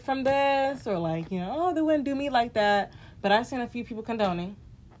excluded from this, or like, you know, oh, they wouldn't do me like that. But I've seen a few people condoning.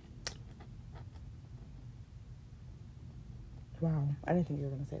 Wow, I didn't think you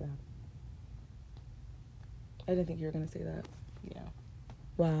were gonna say that. Yeah.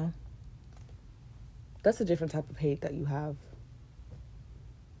 Wow. That's a different type of hate that you have.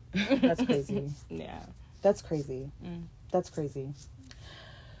 That's crazy. Yeah. That's crazy. That's crazy.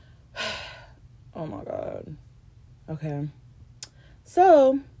 Oh my god. Okay.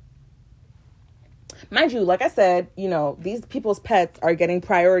 So, mind you, like I said, you know, these people's pets are getting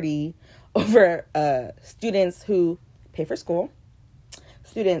priority over students who pay for school,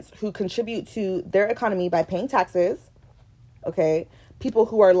 students who contribute to their economy by paying taxes, okay? People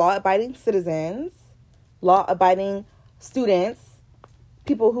who are law-abiding citizens, law-abiding students,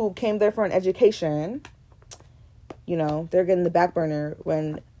 people who came there for an education. You know, they're getting the back burner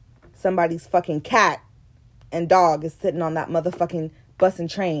when somebody's fucking cat and dog is sitting on that motherfucking bus and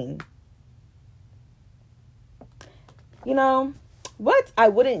train. You know, what I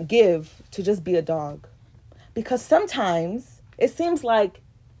wouldn't give to just be a dog. Because sometimes it seems like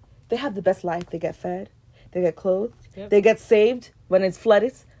they have the best life. They get fed. They get clothed. Yep. They get saved when it's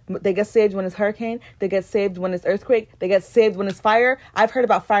flooded. They get saved when it's hurricane. They get saved when it's earthquake. They get saved when it's fire. I've heard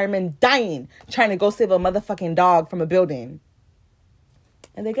about firemen dying trying to go save a motherfucking dog from a building.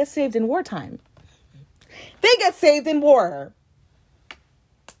 And they get saved in wartime. They get saved in war.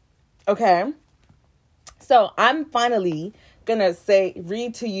 Okay? So I'm finally gonna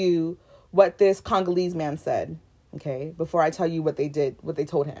read to you what this Congolese man said. Okay? Before I tell you what they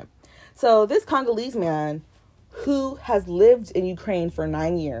told him. So this Congolese man, who has lived in Ukraine for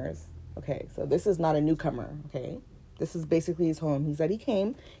 9 years. Okay, so this is not a newcomer, okay? This is basically his home. He said he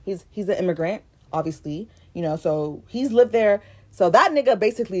came. He's an immigrant, obviously. You know, so he's lived there. So that nigga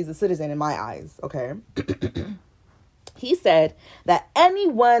basically is a citizen in my eyes, okay? He said that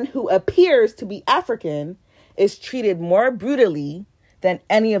anyone who appears to be African is treated more brutally than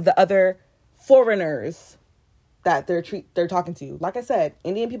any of the other foreigners that they're talking to. Like I said,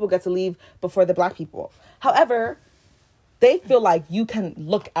 Indian people get to leave before the black people. However, they feel like you can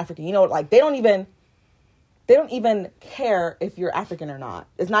look African. You know, like they don't even care if you're African or not.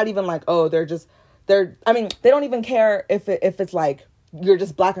 It's not even like, oh, they don't even care if it's like you're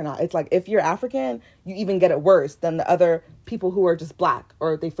just black or not. It's like if you're African, you even get it worse than the other people who are just black,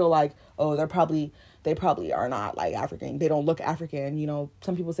 or they feel like, oh, they probably are not like African. They don't look African. You know,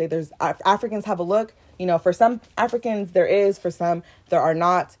 some people say there's Africans have a look. You know, for some Africans there is, for some there are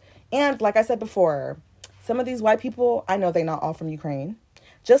not. And like I said before, some of these white people, I know they're not all from Ukraine.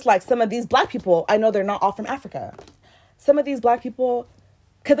 Just like some of these black people, I know they're not all from Africa. Some of these black people,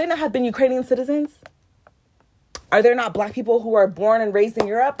 could they not have been Ukrainian citizens? Are there not black people who are born and raised in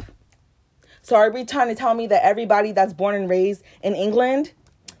Europe? So are we trying to tell me that everybody that's born and raised in England,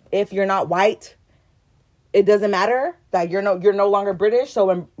 if you're not white, it doesn't matter that you're no longer British?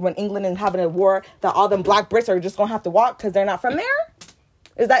 So when England is having a war, that all them black Brits are just gonna have to walk because they're not from there?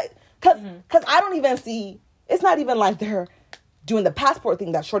 Is that because I don't even see? It's not even like they're doing the passport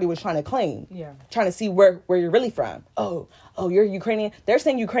thing that Shorty was trying to claim. Yeah, trying to see where you're really from. Oh, you're Ukrainian. They're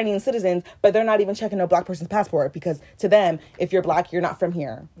saying Ukrainian citizens, but they're not even checking no black person's passport because to them, if you're black, you're not from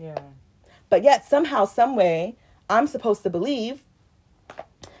here. Yeah. But yet somehow, some way, I'm supposed to believe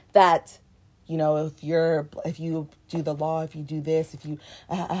that, you know, if you do the law, if you do this, if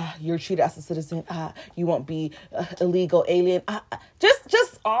you're treated as a citizen, you won't be illegal alien.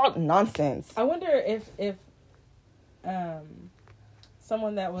 Just all nonsense. I wonder if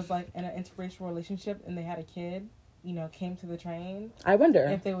someone that was like in an interracial relationship and they had a kid, you know, came to the train. I wonder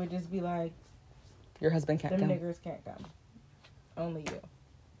if they would just be like, your husband can't come. Them niggers can't come. Only you.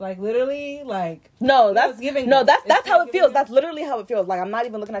 Like literally, like that's how it feels. That's literally how it feels. Like I'm not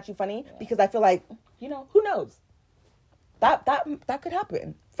even looking at you funny because I feel like, you know, who knows? That could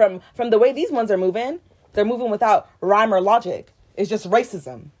happen. From the way these ones are moving, they're moving without rhyme or logic. It's just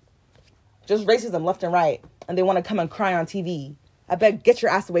racism. Just racism left and right. And they want to come and cry on TV. I bet, get your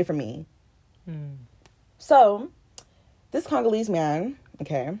ass away from me. So, this Congolese man,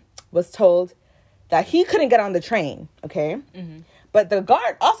 okay, was told that he couldn't get on the train, okay? But the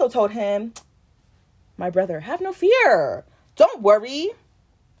guard also told him, my brother, have no fear. Don't worry,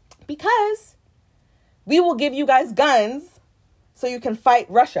 because we will give you guys guns so you can fight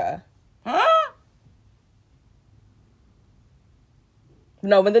Russia. Huh?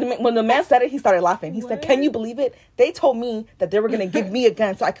 No, when the man said it, he started laughing. He said, can you believe it? They told me that they were going to give me a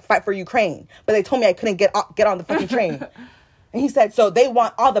gun so I could fight for Ukraine. But they told me I couldn't get on the fucking train. And he said, so they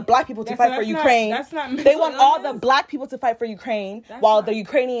want all the black people to fight for Ukraine. They want all the black people to fight for Ukraine while the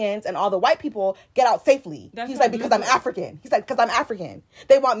Ukrainians and all the white people get out safely. He's like, because I'm African. He's like, because I'm African.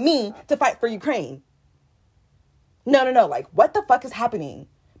 They want me to fight for Ukraine. No. Like, what the fuck is happening?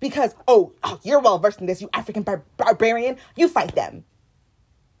 Because, oh you're well versed in this, you African barbarian. You fight them.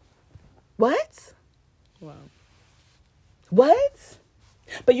 What? Wow. What?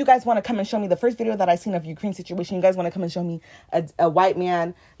 But you guys want to come and show me the first video that I seen of Ukraine situation. You guys want to come and show me a white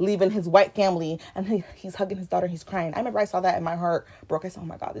man leaving his white family and he's hugging his daughter. He's crying. I remember I saw that and my heart broke. I said, oh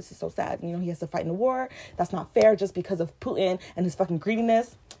my God, this is so sad. You know, he has to fight in the war. That's not fair just because of Putin and his fucking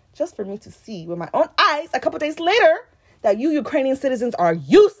greediness. Just for me to see with my own eyes a couple days later that you Ukrainian citizens are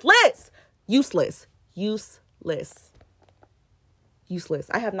useless. Useless.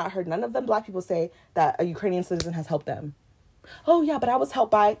 I have not heard none of them black people say that a Ukrainian citizen has helped them. Oh, yeah, but I was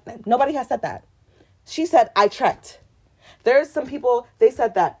helped by... Nobody has said that. She said, I trekked. There's some people, they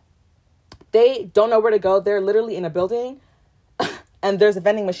said that they don't know where to go. They're literally in a building and there's a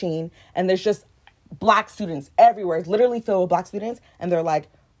vending machine and there's just black students everywhere. It's literally filled with black students. And they're like,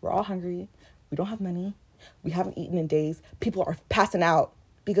 we're all hungry. We don't have money. We haven't eaten in days. People are passing out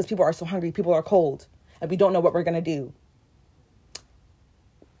because people are so hungry. People are cold and we don't know what we're going to do.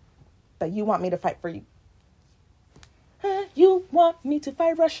 But you want me to fight for you. You want me to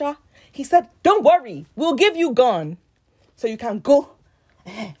fight Russia? He said, don't worry. We'll give you gun so you can go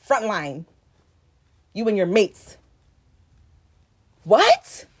front line. You and your mates.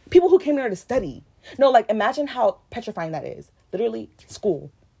 What? People who came there to study. No, like, imagine how petrifying that is. Literally, school.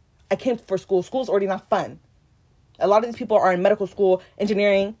 I came for school. School's already not fun. A lot of these people are in medical school,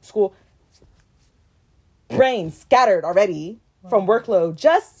 engineering school. Brains scattered already from workload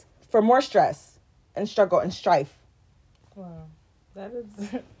just for more stress and struggle and strife. Wow. That is...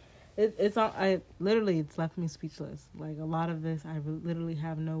 It's left me speechless. Like, a lot of this, I literally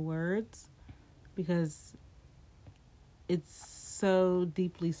have no words because it's so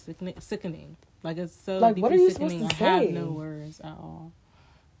deeply sickening. Like, it's so like, deeply what are you sickening. supposed to I say? have no words at all.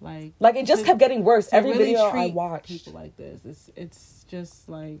 Like it just kept getting worse. Every really video I watched. People like this. It's just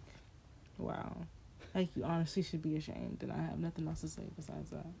like, wow. Like, you honestly should be ashamed. And I have nothing else to say besides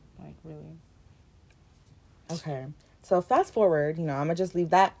that. Like, really. Okay. So fast forward, I'm going to just leave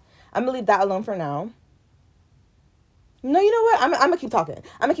that. I'm going to leave that alone for now. No, you know what? I'm going to keep talking.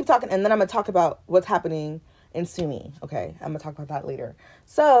 I'm going to keep talking, and then I'm going to talk about what's happening in Sunni. Okay? I'm going to talk about that later.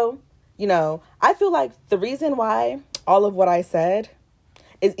 So, I feel like the reason why all of what I said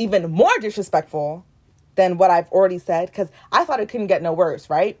is even more disrespectful than what I've already said, because I thought it couldn't get no worse,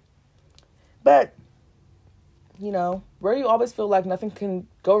 right? But, where you always feel like nothing can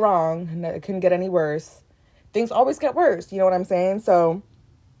go wrong and that it couldn't get any worse, things always get worse. You know what I'm saying? So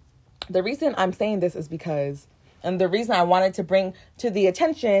the reason I'm saying this is because, and the reason I wanted to bring to the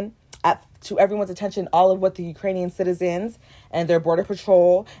attention, to everyone's attention, all of what the Ukrainian citizens and their border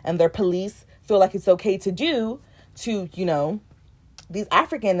patrol and their police feel like it's okay to do to, these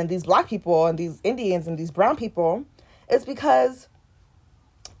African and these black people and these Indians and these brown people, is because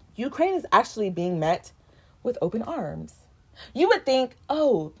Ukraine is actually being met with open arms. You would think,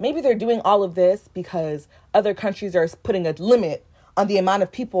 oh, maybe they're doing all of this because other countries are putting a limit on the amount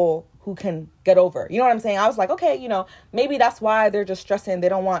of people who can get over. You know what I'm saying? I was like, okay, maybe that's why they're just stressing. They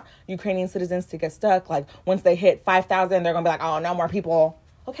don't want Ukrainian citizens to get stuck. Like, once they hit 5,000, they're going to be like, oh, no more people.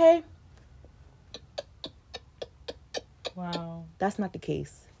 Okay. Wow. That's not the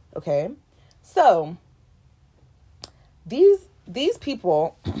case. Okay. So these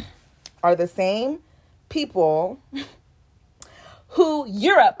people are the same people who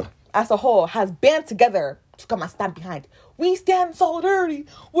Europe as a whole has band together to come and stand behind. We stand in solidarity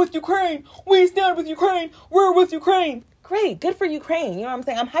with Ukraine. We stand with Ukraine. We're with Ukraine. Great. Good for Ukraine. You know what I'm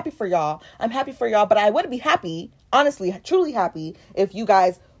saying? I'm happy for y'all. But I would be happy, honestly, truly happy, if you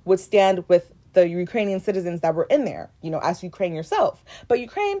guys would stand with the Ukrainian citizens that were in there, as Ukraine yourself. But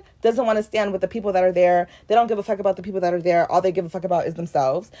Ukraine doesn't want to stand with the people that are there. They don't give a fuck about the people that are there. All they give a fuck about is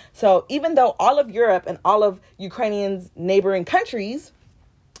themselves. So even though all of Europe and all of Ukrainians' neighboring countries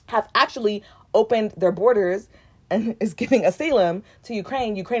have actually opened their borders and is giving asylum to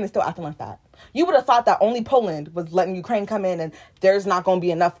Ukraine is still acting like that. You would have thought that only Poland was letting Ukraine come in and there's not going to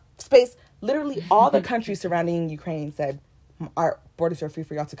be enough space. Literally all the countries surrounding Ukraine said, our borders are free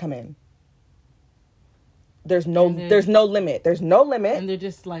for y'all to come in. There's no limit. There's no limit. And they're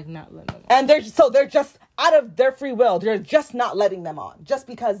just like not letting them on. And they're just out of their free will. They're just not letting them on just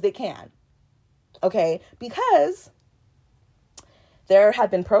because they can. Okay? Because there have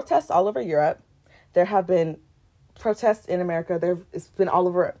been protests all over Europe. There have been protests in America. It's been all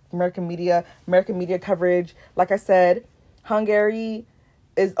over American media coverage. Like I said, Hungary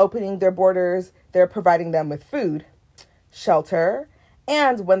is opening their borders. They're providing them with food, shelter,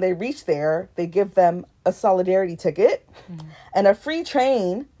 and when they reach there, they give them a solidarity ticket and a free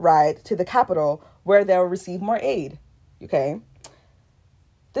train ride to the capital where they'll receive more aid. Okay?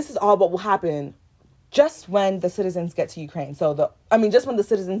 This is all what will happen just when the citizens get to Ukraine. Just when the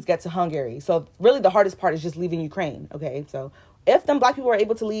citizens get to Hungary. So really the hardest part is just leaving Ukraine. Okay? So if them black people are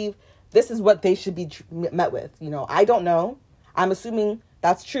able to leave, this is what they should be met with. I don't know. I'm assuming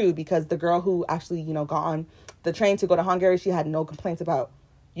that's true because the girl who actually, got on the train to go to Hungary, she had no complaints about,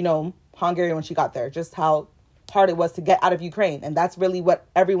 Hungary when she got there, just how hard it was to get out of Ukraine. And that's really what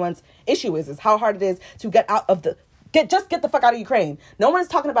everyone's issue is how hard it is to get out of get the fuck out of Ukraine. No one's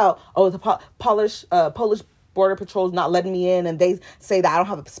talking about, the Polish border patrol's not letting me in and they say that I don't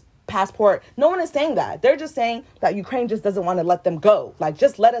have a passport. No one is saying that. They're just saying that Ukraine just doesn't want to let them go. Like,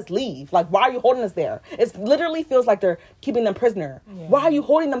 just let us leave. Like, why are you holding us there? It literally feels like they're keeping them prisoner. Yeah. Why are you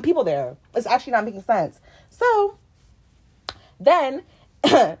holding them people there? It's actually not making sense. So then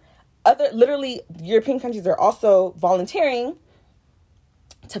European countries are also volunteering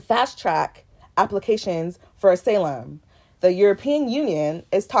to fast track applications for asylum. The European Union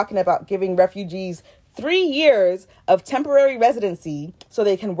is talking about giving refugees 3 years of temporary residency so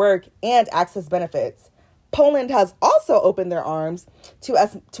they can work and access benefits. Poland has also opened their arms to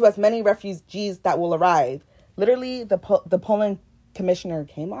as many refugees that will arrive. Literally, the Poland commissioner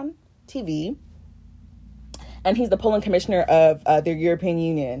came on TV, and he's the Poland commissioner of the European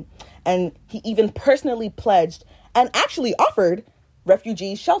Union. And he even personally pledged and actually offered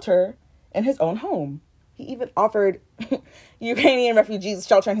refugees shelter in his own home. He even offered Ukrainian refugees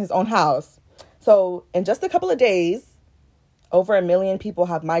shelter in his own house. So in just a couple of days, over 1 million people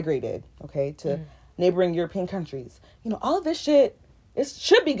have migrated, okay, to neighboring European countries. All of this shit, it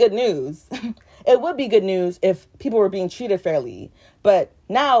should be good news. It would be good news if people were being treated fairly. But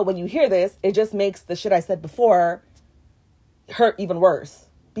now when you hear this, it just makes the shit I said before hurt even worse.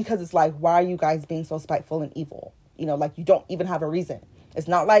 Because it's like, why are you guys being so spiteful and evil? Like you don't even have a reason. It's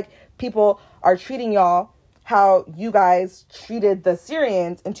not like people are treating y'all how you guys treated the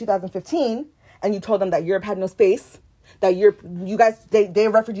Syrians in 2015. And you told them that Europe had no space, that you guys,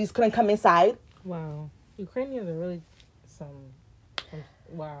 their refugees couldn't come inside. Wow. Ukrainians are really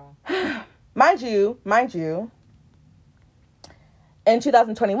wow. Mind you, in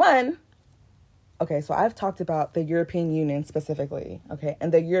 2021, okay, so I've talked about the European Union specifically, okay?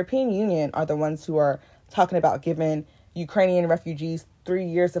 And the European Union are the ones who are talking about giving Ukrainian refugees 3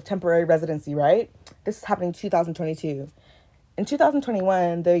 years of temporary residency, right? This is happening in 2022. In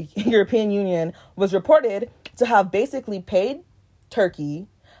 2021, the European Union was reported to have basically paid Turkey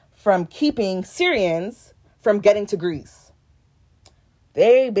from keeping Syrians from getting to Greece.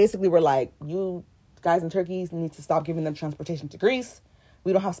 They basically were like, you guys in Turkey need to stop giving them transportation to Greece.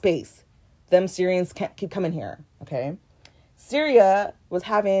 We don't have space. Them Syrians can't keep coming here, okay? Syria was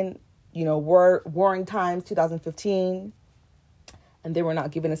having, warring times, 2015, and they were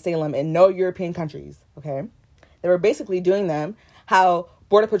not given asylum in no European countries, okay? They were basically doing them how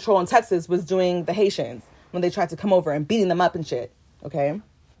Border Patrol in Texas was doing the Haitians when they tried to come over and beating them up and shit, okay?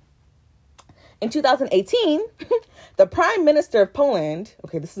 In 2018, the Prime Minister of Poland,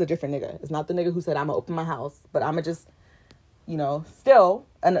 okay, this is a different nigga. It's not the nigga who said, I'm going to open my house, but I'm going to just, still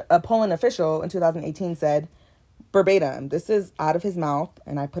a Poland official in 2018 said, verbatim, this is out of his mouth,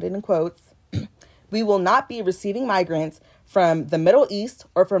 and I put it in quotes, we will not be receiving migrants from the Middle East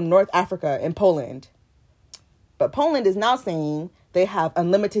or from North Africa in Poland. But Poland is now saying they have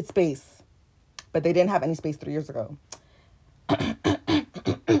unlimited space, but they didn't have any space 3 years ago.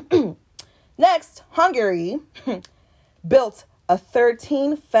 Next, Hungary built a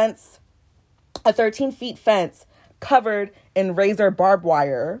 13 feet fence covered in razor barbed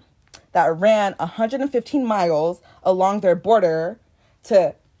wire that ran 115 miles along their border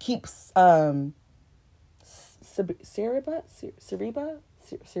to keep Syriba.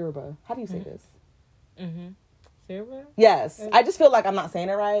 How do you say this? Mm-hmm. Syriba? Yes. I just feel like I'm not saying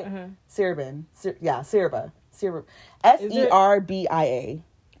it right. Syriba. Syriba. Serbia.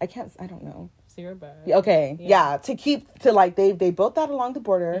 I don't know. Syriba. Okay. Yeah. They built that along the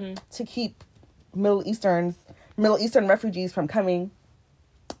border to keep Middle Eastern refugees from coming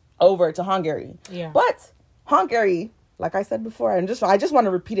over to Hungary. Yeah. But Hungary, like I said before, and I just want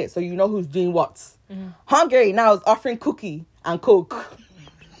to repeat it so you know who's doing what. Mm-hmm. Hungary now is offering cookie and coke.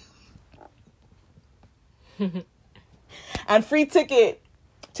 And free ticket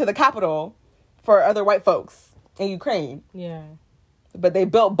to the capital for other white folks in Ukraine. Yeah. But they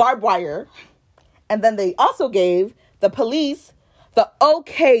built barbed wire. And then they also gave the police the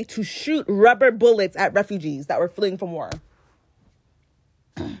okay to shoot rubber bullets at refugees that were fleeing from war.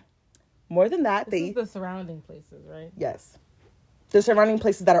 More than that, this is the surrounding places, right? Yes. The surrounding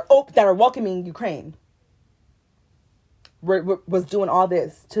places that are welcoming Ukraine was doing all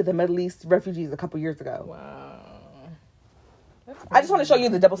this to the Middle East refugees a couple years ago. Wow. I just want to show you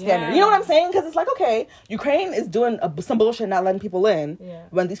the double standard. Yeah. You know what I'm saying? Because it's like, okay, Ukraine is doing some bullshit, not letting people in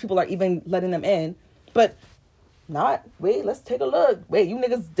when these people are even letting them in. But wait, let's take a look. Wait, you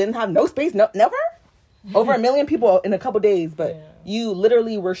niggas didn't have no space? Never? Over 1 million people in a couple days. But you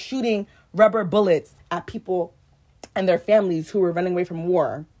literally were shooting rubber bullets at people and their families who were running away from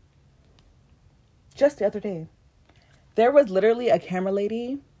war. Just the other day, there was literally a camera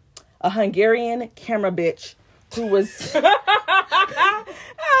lady, a Hungarian camera bitch, who was oh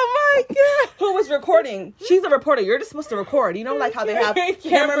my god, who was recording. She's a reporter. You're just supposed to record. You know, like how they have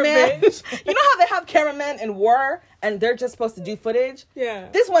cameramen. You know how they have cameramen in war and they're just supposed to do footage. Yeah.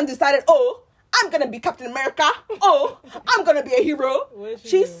 This one decided, oh, I'm gonna be Captain America. Oh, I'm gonna be a hero.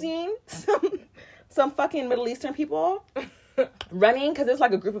 She's seen some fucking Middle Eastern people running because there's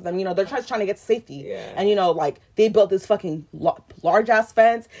like a group of them. You know, they're trying to get to safety. Yeah. And you know, like they built this fucking large ass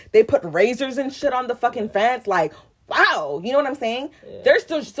fence. They put razors and shit on the fucking fence. Like, wow, you know what I'm saying? Yeah. They're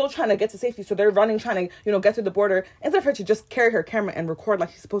still trying to get to safety, so they're running, trying to, you know, get through the border. Instead of her to just carry her camera and record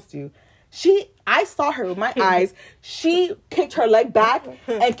like she's supposed to, I saw her with my eyes. She kicked her leg back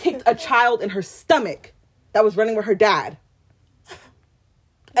and kicked a child in her stomach that was running with her dad.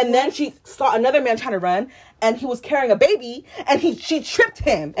 And then she saw another man trying to run, and he was carrying a baby, and she tripped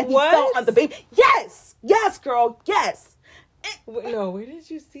him, and he fell on the baby. Yes, girl, yes. No, where did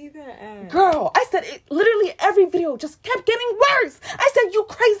you see that at? Girl, I said, literally every video just kept getting worse. I said, you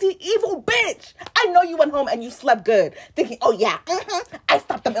crazy, evil bitch. I know you went home and you slept good, thinking, oh yeah, I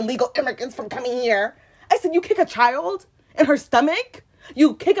stopped them illegal immigrants from coming here. I said, you kick a child in her stomach?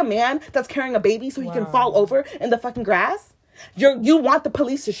 You kick a man that's carrying a baby so he can fall over in the fucking grass? You want the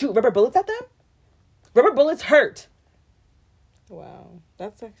police to shoot rubber bullets at them? Rubber bullets hurt. Wow.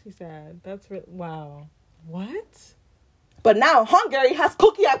 That's actually sad. Wow. What? But now Hungary has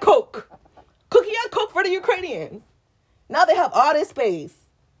cookie and coke. Cookie and coke for the Ukrainians. Now they have all this space.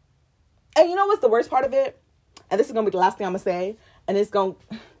 And you know what's the worst part of it? And this is going to be the last thing I'm going to say. And it's going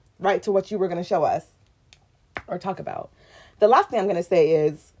right to what you were going to show us or talk about. The last thing I'm going to say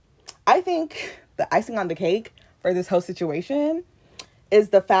is, I think the icing on the cake for this whole situation is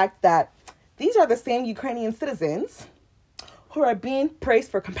the fact that these are the same Ukrainian citizens who are being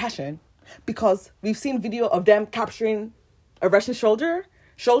praised for compassion, because we've seen video of them capturing a Russian soldier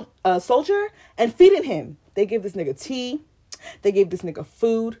and feeding him. They gave this nigga tea. They gave this nigga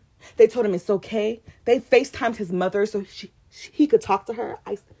food. They told him it's okay. They FaceTimed his mother so he could talk to her.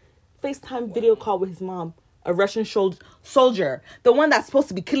 I FaceTime video call with his mom, a Russian soldier, the one that's supposed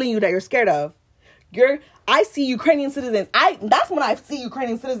to be killing you that you're scared of. I see Ukrainian citizens. That's when I see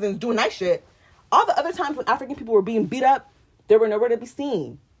Ukrainian citizens doing that shit. All the other times when African people were being beat up, they were nowhere to be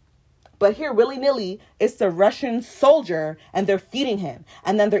seen. But here, willy-nilly, it's the Russian soldier, and they're feeding him.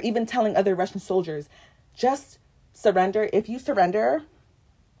 And then they're even telling other Russian soldiers, just surrender. If you surrender,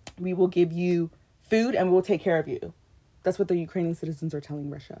 we will give you food and we will take care of you. That's what the Ukrainian citizens are telling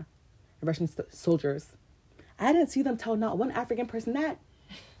Russia, the Russian soldiers. I didn't see them tell not one African person that.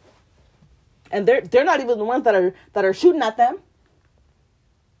 And they're not even the ones that are shooting at them.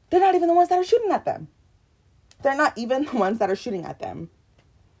 They're not even the ones that are shooting at them. They're not even the ones that are shooting at them.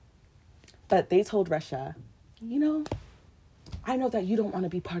 But they told Russia, you know, I know that you don't want to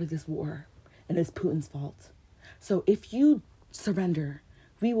be part of this war, and it's Putin's fault. So if you surrender,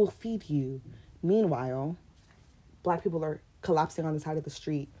 we will feed you. Meanwhile, black people are collapsing on the side of the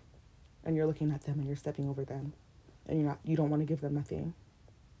street, and you're looking at them and you're stepping over them, and you don't want to give them nothing.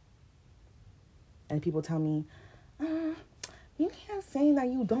 And people tell me, you can't say that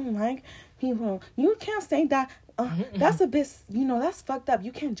you don't like people. You can't say that. That's a bit, that's fucked up.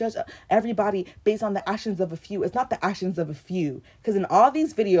 You can't judge everybody based on the actions of a few. It's not the actions of a few. Because in all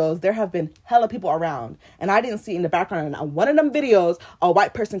these videos, there have been hella people around. And I didn't see in the background on one of them videos a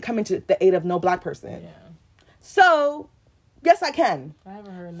white person coming to the aid of no black person. Yeah. So, yes, I can. I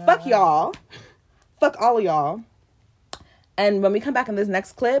haven't heard that. Fuck y'all. Fuck all of y'all. And when we come back in this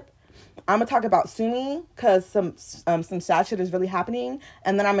next clip, I'm gonna talk about Sumi because some sad shit is really happening,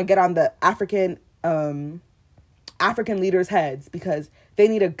 and then I'm gonna get on the African leaders' heads because they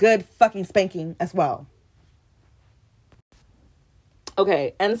need a good fucking spanking as well.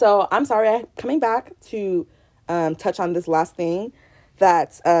 Okay, and so I'm sorry, I'm coming back to touch on this last thing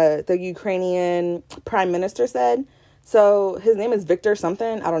that the Ukrainian prime minister said. So his name is Victor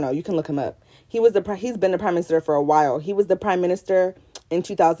something. I don't know. You can look him up. He's been the prime minister for a while. He was the prime minister in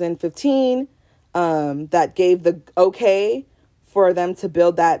 2015 that gave the okay for them to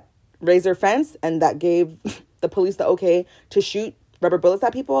build that razor fence, and that gave the police the okay to shoot rubber bullets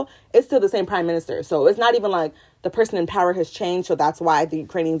at people. It's still the same prime minister. So it's not even like the person in power has changed, so that's why the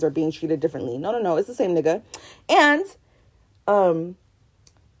Ukrainians are being treated differently. No. It's the same nigga. And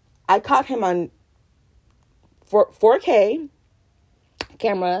I caught him on 4K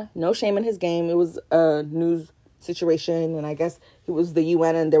camera. No shame in his game. It was a news situation, and I guess it was the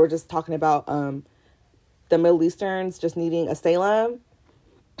UN, and they were just talking about the Middle Easterns just needing asylum,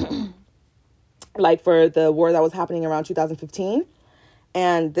 like for the war that was happening around 2015.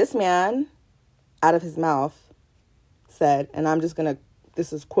 And this man, out of his mouth, said, and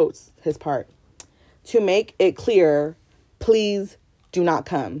this is quotes his part, "To make it clear, please do not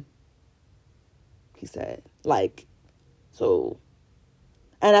come," he said. Like, so,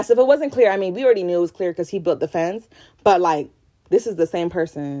 and as if it wasn't clear, I mean, we already knew it was clear because he built the fence, but like, this is the same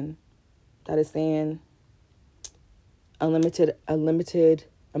person that is saying a limited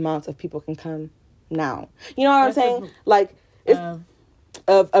amounts of people can come now. You know what I'm saying? Like, it's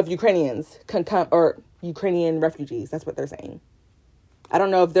of Ukrainians can come, or Ukrainian refugees. That's what they're saying. I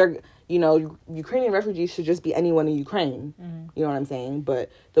don't know if they're, Ukrainian refugees should just be anyone in Ukraine. Mm-hmm. You know what I'm saying? But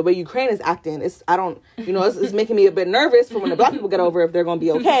the way Ukraine is acting, it's making me a bit nervous for when the black people get over if they're going to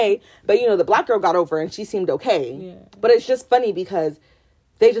be okay. But, the black girl got over and she seemed okay. Yeah. But it's just funny because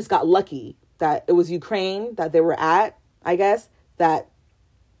they just got lucky that it was Ukraine that they were at, I guess, that's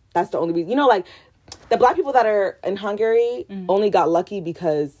the only reason. Like, the black people that are in Hungary only got lucky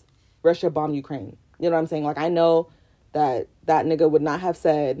because Russia bombed Ukraine. You know what I'm saying? Like, I know that nigga would not have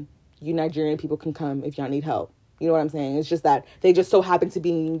said, you Nigerian people can come if y'all need help. You know what I'm saying? It's just that they just so happen to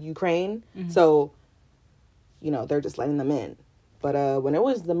be in Ukraine. Mm-hmm. So, they're just letting them in. But when it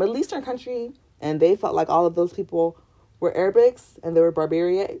was the Middle Eastern country and they felt like all of those people were Arabics and they were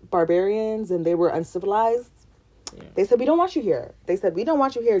barbarians and they were uncivilized, they said, we don't want you here. They said, we don't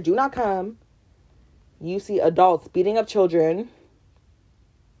want you here. Do not come. You see adults beating up children.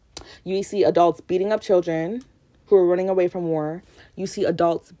 You see adults beating up children who are running away from war. You see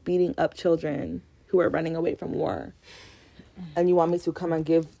adults beating up children who are running away from war. And you want me to come and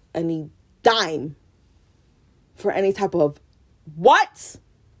give any dime for any type of what?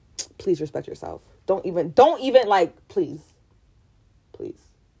 Please respect yourself. Don't even like, please.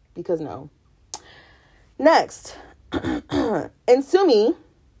 Because no. Next. In Sumy,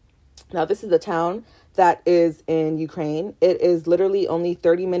 now this is a town that is in Ukraine. It is literally only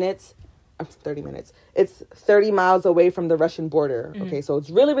 30 minutes. It's 30 miles away from the Russian border. Mm-hmm. Okay, so it's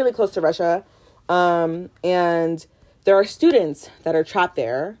really, really close to Russia. And there are students that are trapped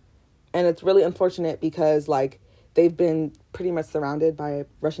there. And it's really unfortunate because, like, they've been pretty much surrounded by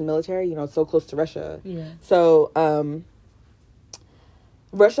Russian military. It's so close to Russia. Yeah. So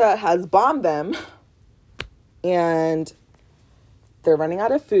Russia has bombed them. And they're running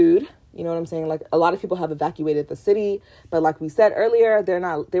out of food. You know what I'm saying? Like, a lot of people have evacuated the city, but like we said earlier,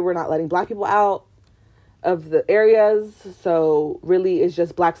 they were not letting black people out of the areas. So really it's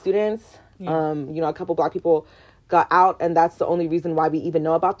just black students. Yeah. A couple black people got out, and that's the only reason why we even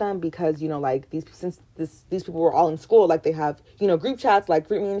know about them, because, like, these people were all in school, like, they have, group chats, like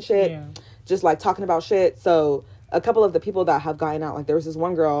GroupMe and shit, just like talking about shit. So a couple of the people that have gotten out, like, there was this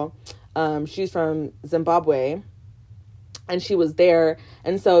one girl, she's from Zimbabwe, and she was there.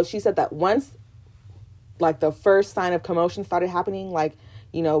 And so she said that once, like, the first sign of commotion started happening, like,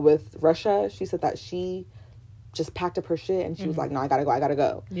 with Russia, she said that she just packed up her shit and she was like, no, I gotta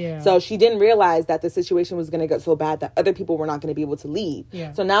go. Yeah. So she didn't realize that the situation was going to get so bad that other people were not going to be able to leave.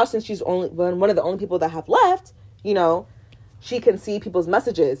 Yeah. So now, since she's one of the only people that have left, she can see people's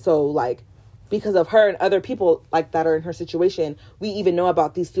messages. So, like, because of her and other people, like, that are in her situation, we even know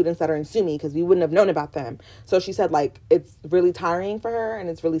about these students that are in Sumy, because we wouldn't have known about them. So she said, like, it's really tiring for her, and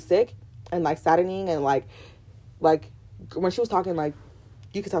it's really sick and, like, saddening. And like when she was talking, like,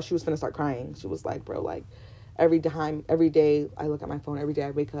 you could tell she was finna start crying. She was like, bro, like, every day I look at my phone, every day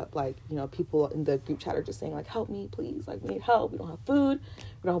I wake up, like, people in the group chat are just saying, like, help me, please. Like, we need help. We don't have food.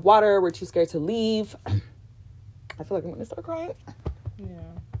 We don't have water. We're too scared to leave. I feel like I'm gonna start crying. Yeah.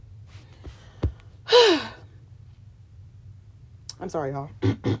 I'm sorry, y'all.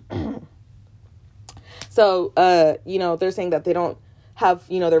 So, they're saying that they don't have,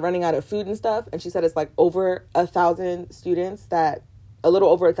 they're running out of food and stuff. And she said it's like over 1,000 students a little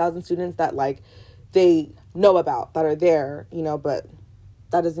over 1,000 students that like they know about that are there, but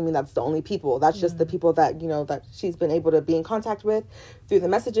that doesn't mean that's the only people. That's just the people that, that she's been able to be in contact with through the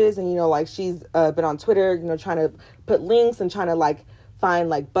messages. And, like she's been on Twitter, trying to put links and trying to like find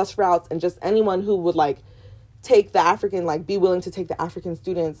like bus routes and just anyone who would like take the African, like be willing to take the African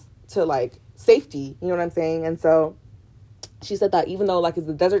students to like safety. You know what I'm saying? And so she said that even though like it's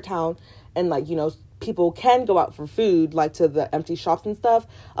a desert town and like, people can go out for food, like to the empty shops and stuff,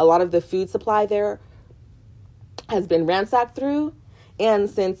 a lot of the food supply there has been ransacked through. And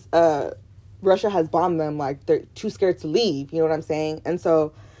since Russia has bombed them, like they're too scared to leave, you know what I'm saying? And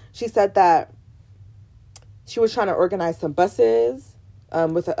so she said that she was trying to organize some buses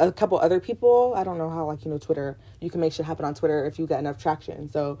with a couple other people. I don't know how, like, Twitter, you can make shit happen on Twitter if you get enough traction.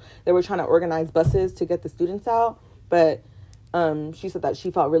 So they were trying to organize buses to get the students out. But she said that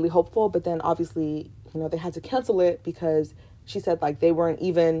she felt really hopeful, but then obviously, they had to cancel it because she said like they weren't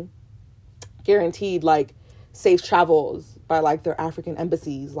even guaranteed like safe travels by like their African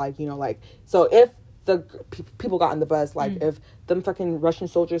embassies. Like, so if the people got on the bus, like if them fucking Russian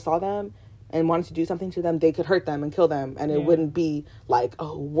soldiers saw them and wanted to do something to them, they could hurt them and kill them. And it wouldn't be like,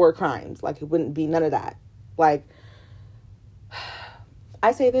 war crimes. Like it wouldn't be none of that. Like,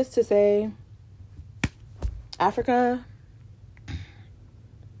 I say this to say African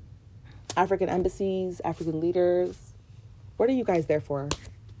embassies, African leaders, what are you guys there for?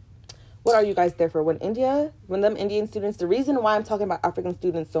 What are you guys there for? When them Indian students, the reason why I'm talking about African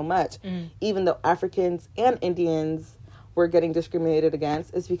students so much, even though Africans and Indians were getting discriminated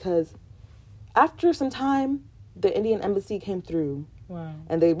against, is because after some time, the Indian embassy came through. Wow.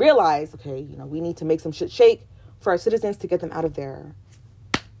 And they realized, okay, we need to make some shit shake for our citizens to get them out of there.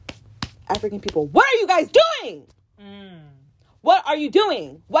 African people, what are you guys doing? What are you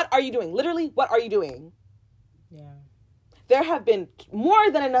doing? What are you doing? Literally, what are you doing? Yeah. There have been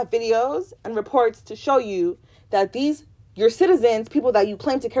more than enough videos and reports to show you that your citizens, people that you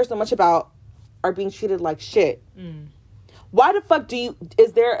claim to care so much about, are being treated like shit. Why the fuck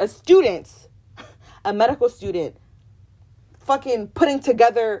is there a student, a medical student, fucking putting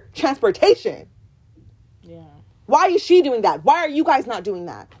together transportation? Yeah. Why is she doing that? Why are you guys not doing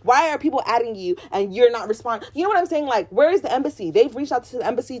that? Why are people adding you and you're not responding? You know what I'm saying? Like, where is the embassy? They've reached out to the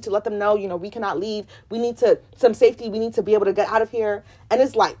embassy to let them know, we cannot leave. We need some safety. We need to be able to get out of here. And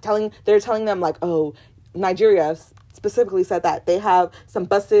it's like they're telling them like, oh, Nigeria specifically said that they have some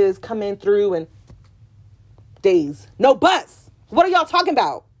buses coming through in days. No bus. What are y'all talking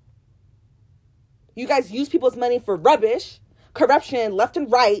about? You guys use people's money for rubbish, corruption, left and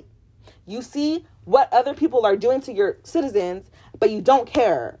right. You see what other people are doing to your citizens, but you don't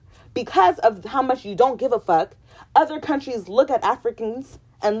care. Because of how much you don't give a fuck, other countries look at Africans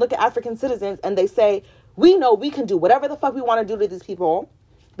and look at African citizens and they say, we know we can do whatever the fuck we want to do to these people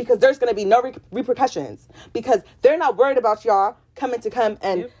because there's going to be no repercussions. Because they're not worried about y'all coming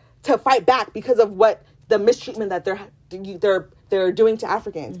and to fight back because of what the mistreatment that they're doing to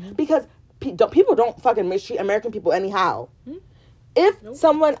Africans. Because people don't fucking mistreat American people anyhow. If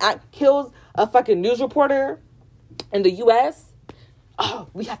someone kills a fucking news reporter in the U.S.,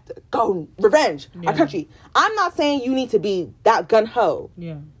 we have to go revenge our country. I'm not saying you need to be that gun-ho.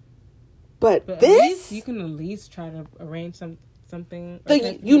 Yeah. But this... At least you can at least try to arrange something.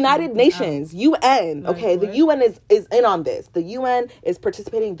 The United Nations, UN, okay? The UN is in on this. The UN is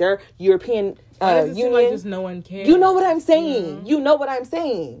participating. Their European Union. Like just no one cares. You know what I'm saying. You know what I'm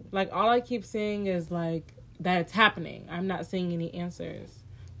saying. Like, all I keep saying is, like, that it's happening. I'm not seeing any answers.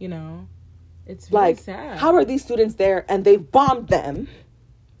 It's really like, sad. How are these students there and they've bombed them?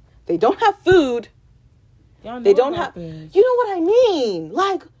 They don't have food. They don't have... This. You know what I mean?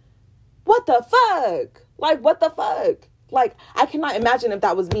 Like, what the fuck? Like, what the fuck? Like, I cannot imagine if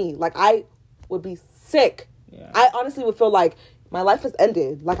that was me. Like, I would be sick. Yeah. I honestly would feel like my life has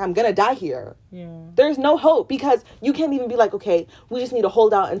ended. Like, I'm gonna die here. Yeah. There's no hope because you can't even be like, okay, we just need to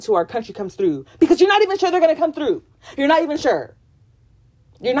hold out until our country comes through. Because you're not even sure they're gonna come through. You're not even sure.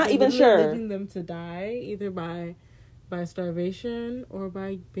 You're not even sure. Leaving them to die either by starvation or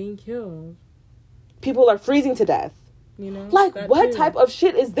by being killed. People are freezing to death. Like, what type of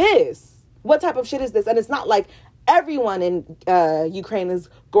shit is this? What type of shit is this? And it's not like everyone in Ukraine is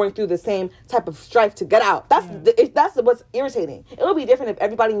going through the same type of strife to get out. That's what's irritating. It would be different if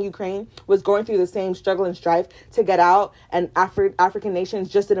everybody in Ukraine was going through the same struggle and strife to get out, and African nations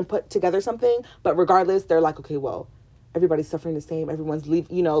just didn't put together something. But regardless, they're like, okay, well, everybody's suffering the same. Everyone's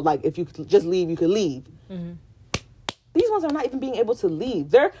like, if you could just leave, you could leave. These ones are not even being able to leave.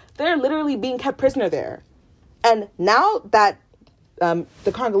 They're literally being kept prisoner there. And now that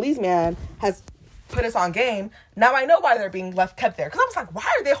the Congolese man has put us on game, now I know why they're being kept there. Because I was like, why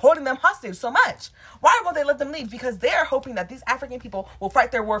are they holding them hostage so much? Why won't they let them leave? Because they're hoping that these African people will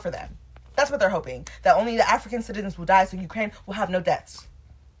fight their war for them. That's what they're hoping. That only the African citizens will die, so Ukraine will have no deaths.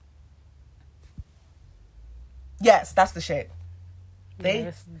 Yes, that's the shit.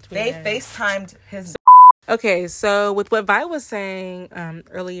 They FaceTimed his... Okay, so with what Vi was saying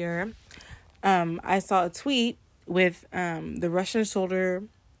earlier, I saw a tweet with the Russian soldier...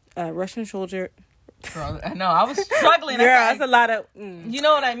 Girl, I know, I was struggling. Girl, that's a lot of... You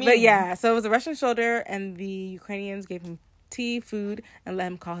know what I mean? But yeah, so it was a Russian soldier, and the Ukrainians gave him tea, food, and let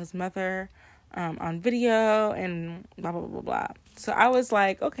him call his mother on video, and blah, blah, blah, blah. So I was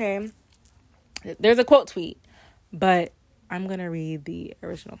like, okay, there's a quote tweet, but I'm going to read the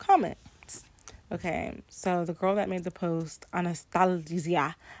original comments. Okay, so the girl that made the post,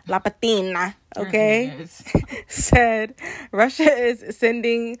 Anastasia Lapatina, okay, said, Russia is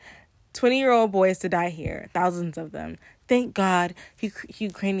sending 20-year-old boys to die here, thousands of them. Thank God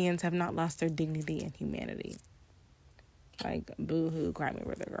Ukrainians have not lost their dignity and humanity. Like, boo-hoo, cry me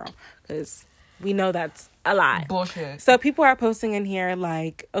river, girl. Because we know that's a lie. Bullshit. So people are posting in here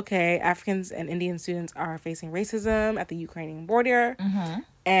like, okay, Africans and Indian students are facing racism at the Ukrainian border. Mm-hmm.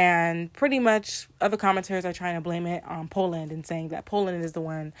 And pretty much other commenters are trying to blame it on Poland and saying that Poland is the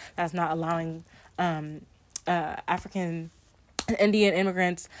one that's not allowing African and Indian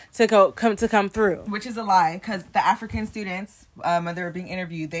immigrants to come through. Which is a lie, because the African students, when they were being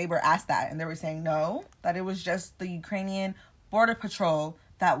interviewed, they were asked that, and they were saying no, that it was just the Ukrainian border patrol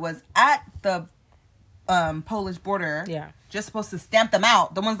that was at the Polish border, just supposed to stamp them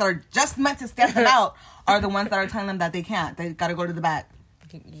out. The ones that are just meant to stamp them out are the ones that are telling them that they can't. They got to go to the back.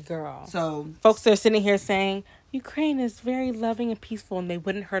 Girl. So folks are sitting here saying Ukraine is very loving and peaceful, and they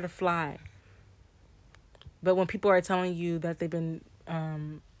wouldn't hurt a fly. But when people are telling you that they've been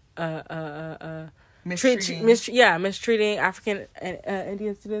mistreating African and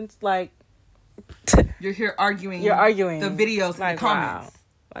Indian students, like you're here arguing. You're arguing the videos and the comments.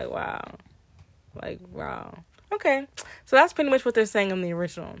 Wow. Okay, so that's pretty much what they're saying in the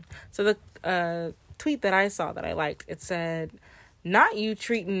original. So the tweet that I saw that I liked, it said, "Not you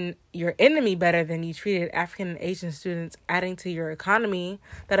treating your enemy better than you treated African and Asian students adding to your economy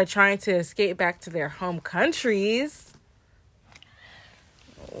that are trying to escape back to their home countries."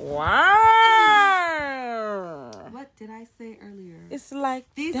 Wow. What did I say earlier? It's like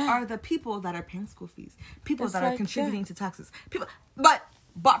these are the people that are paying school fees. People that are contributing to taxes. People, but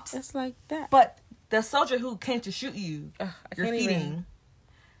it's like that. But the soldier who came to shoot you, you're feeding.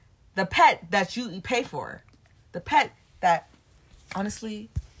 The pet that you pay for. The pet that honestly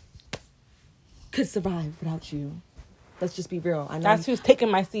could survive without you. Let's just be real. I know that's who's taking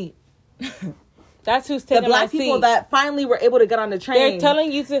my seat. That's who's taking my seat. The black people that finally were able to get on the train. They're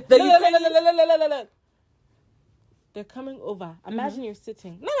telling you to... Look. They're coming over. Imagine you're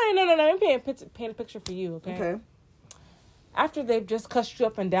sitting... No. I'm paint a picture for you, okay? Okay. After they've just cussed you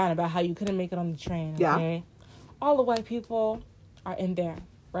up and down about how you couldn't make it on the train, okay? Yeah. All the white people are in there,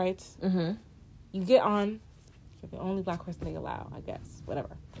 right? Mm-hmm. You get on... You're the only black person they allow, I guess.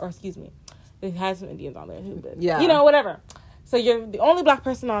 Whatever. Or, excuse me. They had some Indians on there. Yeah. You know, whatever. So you're the only black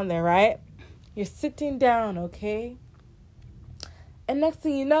person on there, right? You're sitting down, okay? And next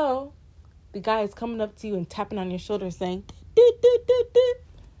thing you know, the guy is coming up to you and tapping on your shoulder saying,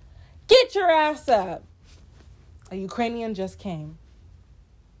 get your ass up. A Ukrainian just came.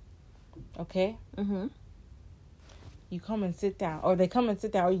 Okay? Mm-hmm. You come and sit down. Or they come and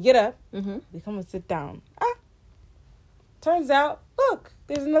sit down. Or you get up. Mm-hmm. They come and sit down. Turns out, look,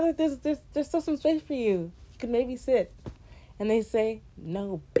 there's still some space for you. You can maybe sit. And they say,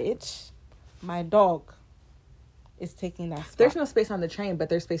 no, bitch. My dog is taking that spot. There's no space on the train, but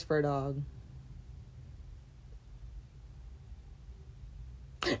there's space for a dog.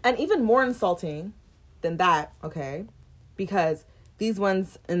 And even more insulting than that, okay, because these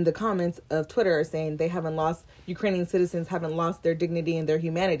ones in the comments of Twitter are saying Ukrainian citizens haven't lost their dignity and their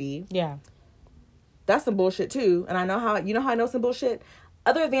humanity. Yeah. That's some bullshit too. And how I know some bullshit?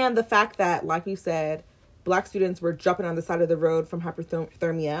 Other than the fact that, like you said, black students were jumping on the side of the road from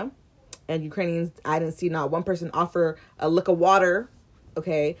hypothermia. And Ukrainians, I didn't see not one person offer a lick of water,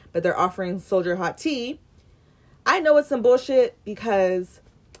 okay? But they're offering soldier hot tea. I know it's some bullshit because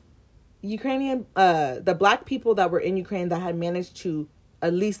the black people that were in Ukraine that had managed to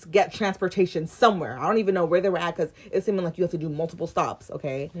at least get transportation somewhere. I don't even know where they were at because it seemed like you have to do multiple stops,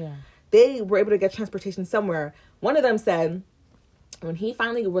 okay? Yeah. They were able to get transportation somewhere. One of them said when he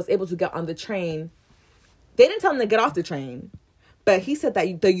finally was able to get on the train, they didn't tell him to get off the train. But he said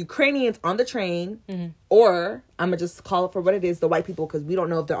that the Ukrainians on the train, or I'm going to just call it for what it is, the white people, because we don't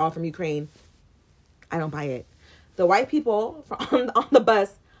know if they're all from Ukraine. I don't buy it. The white people on the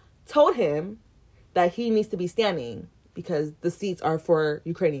bus told him that he needs to be standing because the seats are for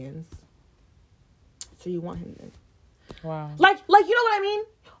Ukrainians. So you want him to... Wow. Like, you know what I mean?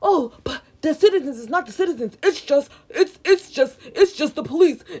 Oh, but the citizens is not the citizens. It's just the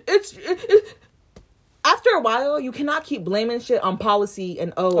police. After a while, you cannot keep blaming shit on policy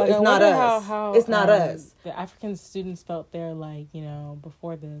and it's not us. It's not us. The African students felt there, like, you know,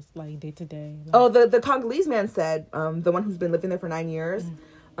 before this, like, day to day. The Congolese man said, the one who's been living there for 9 years,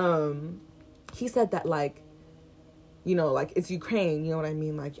 he said that, like, you know, like, it's Ukraine, you know what I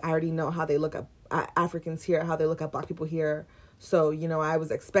mean? Like, I already know how they look at Africans here, how they look at Black people here. So, you know, I was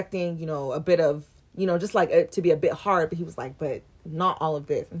expecting, you know, a bit of, you know, just like it to be a bit hard, but he was like, but not all of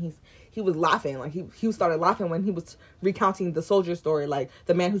this. And he was laughing, like he started laughing when he was recounting the soldier story, like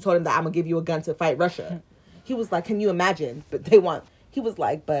the man who told him that I'm gonna give you a gun to fight Russia. He was like, can you imagine? But he was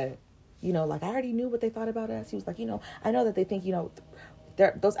like, but, you know, like, I already knew what they thought about us. He was like, you know, I know that they think, you know,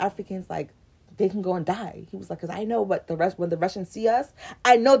 those Africans, like, they can go and die. He was like, because I know when the Russians see us,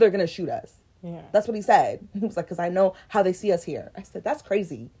 I know they're gonna shoot us. Yeah. That's what he said. He was like, because I know how they see us here. I said, that's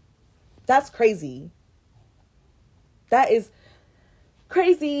crazy. That's crazy. That is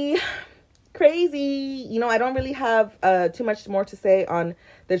crazy. You know, I don't really have too much more to say on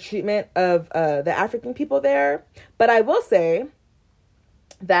the treatment of the African people there. But I will say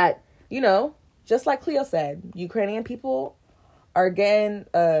that, you know, just like Cleo said, Ukrainian people are getting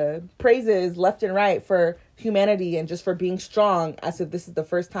praises left and right for humanity and just for being strong, as if this is the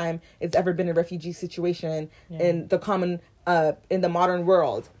first time it's ever been a refugee situation in the modern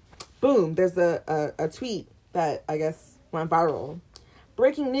world. Boom, there's a tweet that I guess went viral.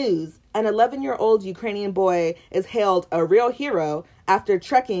 Breaking news, an 11-year-old Ukrainian boy is hailed a real hero after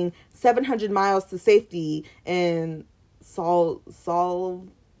trekking 700 miles to safety in Slovakia,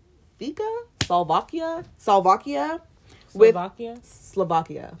 probably.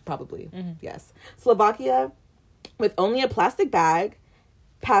 Mm-hmm. Yes. Slovakia, with only a plastic bag,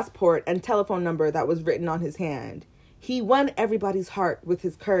 passport, and telephone number that was written on his hand. He won everybody's heart with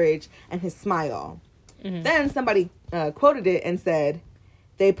his courage and his smile. Mm-hmm. Then somebody quoted it and said,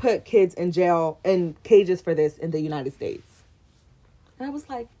 they put kids in jail in cages for this in the United States. And I was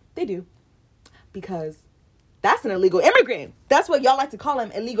like, they do. Because that's an illegal immigrant. That's what y'all like to call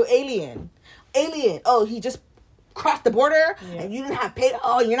him, illegal alien. Alien. Oh, he just crossed the border and you didn't have paid.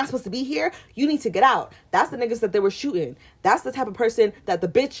 Oh, you're not supposed to be here. You need to get out. That's the niggas that they were shooting. That's the type of person that the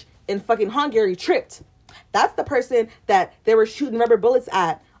bitch in fucking Hungary tripped. That's the person that they were shooting rubber bullets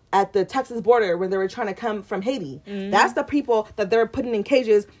at the Texas border when they were trying to come from Haiti. Mm-hmm. That's the people that they were putting in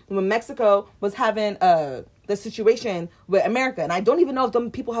cages when Mexico was having the situation with America. And I don't even know if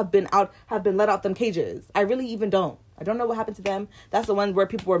them people have been let out them cages. I really even don't. I don't know what happened to them. That's the one where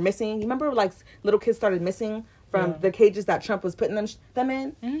people were missing. You remember, like, little kids started missing from the cages that Trump was putting them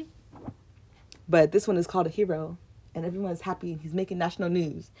in? Mm-hmm. But this one is called a hero. And everyone's happy. He's making national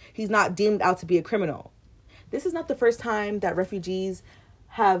news. He's not deemed out to be a criminal. This is not the first time that refugees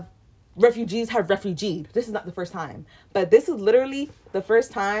have refugeed. This is not the first time. But this is literally the first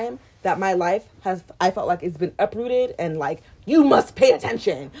time that my life I felt like it's been uprooted and like, you must pay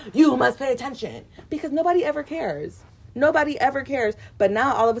attention. You must pay attention. Because nobody ever cares. Nobody ever cares. But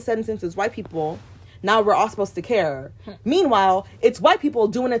now all of a sudden, since it's white people, now we're all supposed to care. Meanwhile, it's white people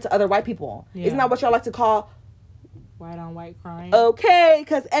doing it to other white people. Yeah. Isn't that what y'all like to call white on white crime? Okay,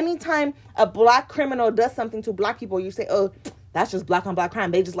 because anytime a black criminal does something to black people, you say, oh, that's just black on black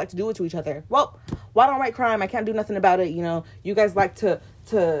crime. They just like to do it to each other. Well, white on white crime, I can't do nothing about it. You know, you guys like to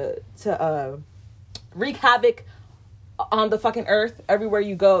wreak havoc on the fucking earth. Everywhere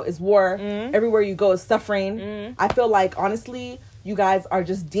you go is war. Mm. Everywhere you go is suffering. Mm. I feel like, honestly, you guys are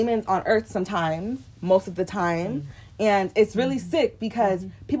just demons on earth sometimes, most of the time. Mm. And it's really sick because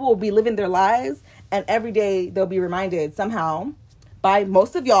people will be living their lives and every day they'll be reminded somehow by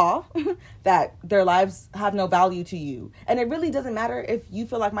most of y'all that their lives have no value to you. And it really doesn't matter if you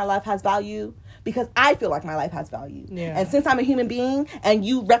feel like my life has value, because I feel like my life has value. Yeah. And since I'm a human being and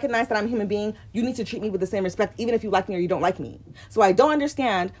you recognize that I'm a human being, you need to treat me with the same respect, even if you like me or you don't like me. So I don't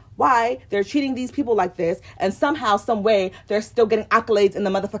understand why they're treating these people like this and somehow, some way, they're still getting accolades in the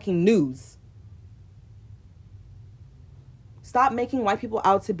motherfucking news. Stop making white people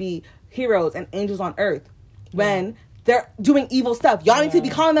out to be heroes and angels on earth when they're doing evil stuff. Y'all need to be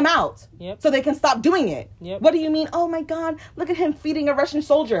calling them out so they can stop doing it. Yep. What do you mean? Oh my God, look at him feeding a Russian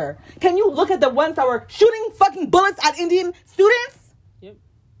soldier. Can you look at the ones that were shooting fucking bullets at Indian students? Yep.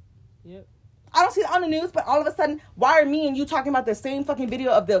 I don't see it on the news, but all of a sudden, why are me and you talking about the same fucking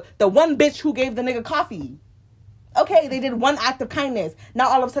video of the one bitch who gave the nigga coffee? Okay, they did one act of kindness. Now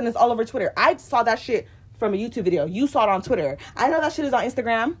all of a sudden it's all over Twitter. I saw that shit from a YouTube video. You saw it on Twitter. I know that shit is on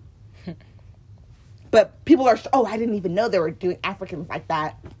Instagram. But people are, I didn't even know they were doing Africans like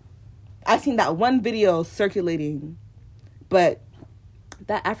that. I've seen that one video circulating. But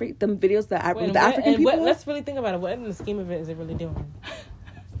them videos that African people. Let's really think about it. What in the scheme of it is it really doing?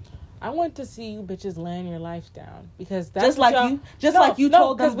 I want to see you bitches laying your life down, because that's just like you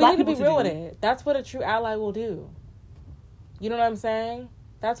told them. Because we need to be real with it. That's what a true ally will do. You know what I'm saying?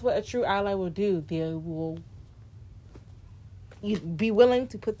 That's what a true ally will do. They will be willing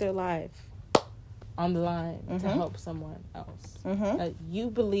to put their life on the line to help someone else. You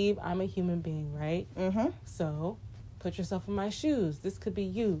believe I'm a human being, right? So put yourself in my shoes. This could be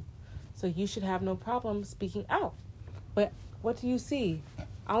you. So you should have no problem speaking out. But what do you see?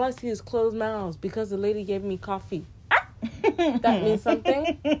 All I see is closed mouths because the lady gave me coffee. That means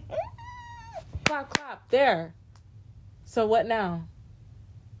something. Clap, clap. There. So what now?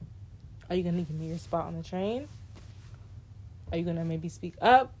 Are you going to give me your spot on the train? Are you going to maybe speak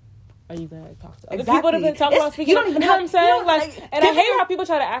up? Are you going to talk to other people that have been talking about speaking up? You know what I'm saying? And I hate how people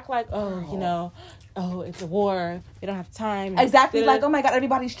try to act like, it's a war. They don't have time. Exactly. Like, oh my God,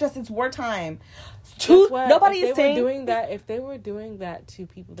 everybody's stressed. It's wartime. Nobody is saying... If they were doing that to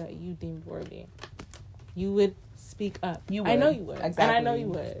people that you deemed worthy, you would speak up. You would. I know you would. Exactly. And I know you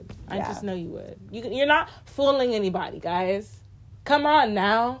would. I just know you would. You're not fooling anybody, guys. Come on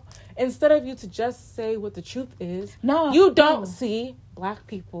now. Instead of you to just say what the truth is, you don't see Black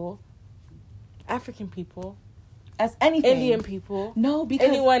people, African people, as anything. Indian people. No, because...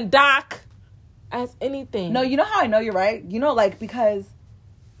 anyone, Doc, as anything. No, you know how I know you're right? You know, like, because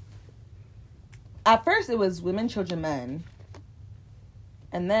at first it was women, children, men.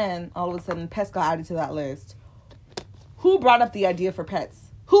 And then, all of a sudden, pets got added to that list. Who brought up the idea for pets?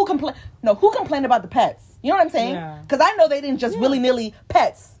 Who complained about the pets? You know what I'm saying? Because I know they didn't just willy-nilly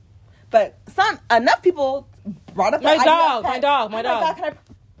pets. But enough people brought up the idea of pets. My dog.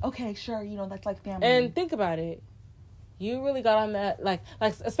 Okay, sure, that's like family. And think about it. You really got on that, like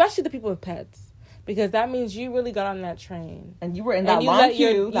especially the people with pets. Because that means you really got on that train. And you were in that long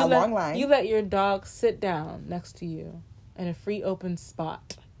queue, long line. You let your dog sit down next to you in a free open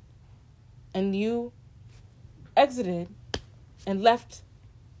spot. And you exited and left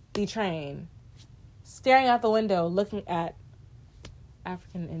the train, staring out the window, looking at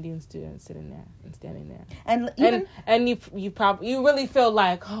African Indian students sitting there and standing there. And you really feel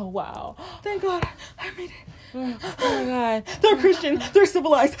like, oh wow, thank God I made it. Oh my God. They're Christian, they're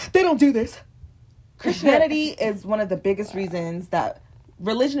civilized, they don't do this. Christianity is one of the biggest reasons that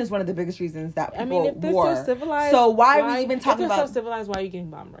religion is one of the biggest reasons that people if they're war. So civilized, so why are we even talking about? If they're so civilized, why are you getting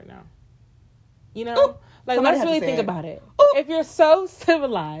bombed right now? You know, let's really think about it. Ooh. If you're so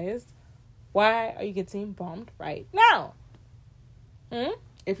civilized, why are you getting bombed right now?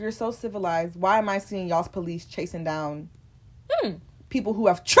 If you're so civilized, why am I seeing y'all's police chasing down people who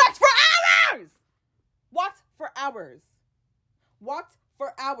have trekked for hours? Walked for hours.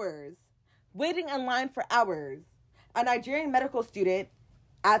 Waiting in line for hours. A Nigerian medical student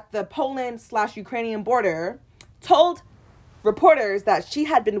at the Poland/Ukrainian border told reporters that she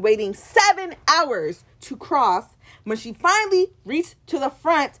had been waiting 7 hours to cross. When she finally reached to the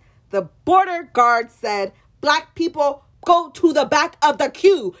front, the border guard said, "Black people, go to the back of the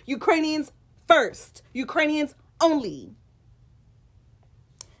queue. Ukrainians first. Ukrainians only."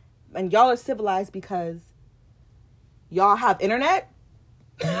 And y'all are civilized because y'all have internet?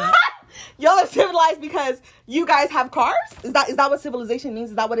 Y'all are civilized because you guys have cars? Is that what civilization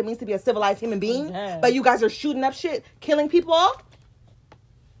means? Is that what it means to be a civilized human being? Yeah. But you guys are shooting up shit, killing people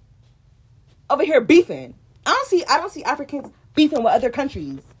over here beefing. I don't see Africans beefing with other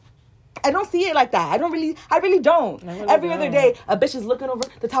countries. I don't see it like that. I really don't. Every other day, a bitch is looking over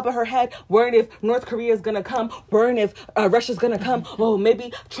the top of her head, worrying if North Korea is gonna come, worrying if Russia's gonna come. Oh,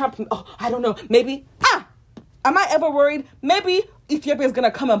 maybe Trump. Oh, I don't know. Maybe am I ever worried? Maybe Ethiopia is going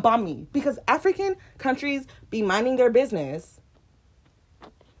to come and bomb me. Because African countries be minding their business.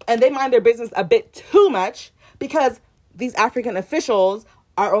 And they mind their business a bit too much. Because these African officials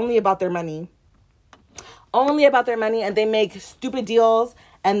are only about their money. And they make stupid deals.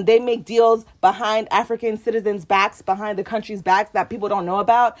 And they make deals behind African citizens' backs. Behind the country's backs that people don't know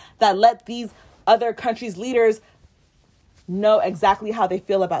about. That let these other countries' leaders know exactly how they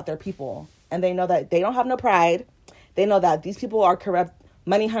feel about their people. And they know that they don't have no pride. They know that these people are corrupt,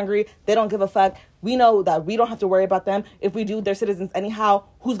 money hungry. They don't give a fuck. We know that we don't have to worry about them. If we do, they're citizens anyhow.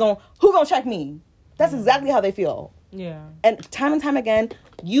 Who gonna check me? That's exactly how they feel. Yeah. And time again,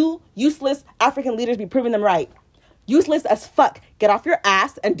 You useless African leaders be proving them right. Useless as fuck. Get off your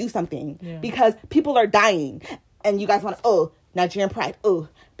ass and do something. Yeah. Because people are dying. And you guys want to, Nigerian pride.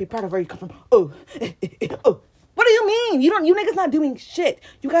 Be proud of where you come from. What do you mean? You niggas not doing shit.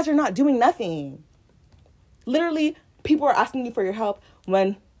 You guys are not doing nothing. Literally, people are asking you for your help.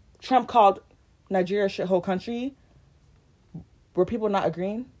 When Trump called Nigeria a shithole country, were people not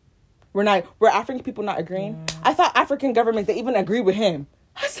agreeing? Were African people not agreeing? Yeah. I thought African governments, they even agree with him.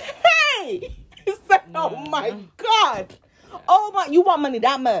 I said, hey! He said, oh my God. Oh my, you want money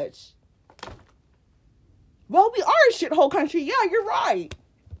that much? Well, we are a shithole country. Yeah, you're right.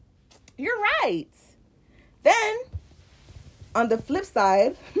 You're right. Then, on the flip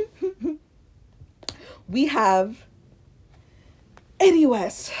side, we have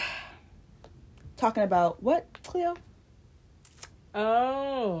ADOS talking about what, Cleo?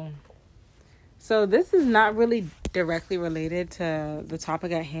 Oh. So this is not really directly related to the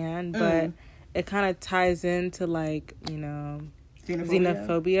topic at hand, but it kind of ties into, like, you know,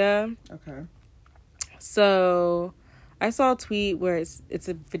 xenophobia. Okay. So I saw a tweet where it's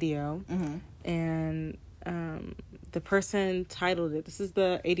a video, and the person titled it. This is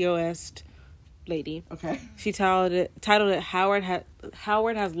the ADOS lady. Okay. She titled it Howard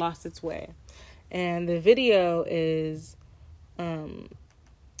has lost its way, and the video is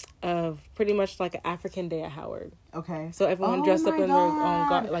of pretty much like an African day at Howard. Okay. So everyone dressed up in their own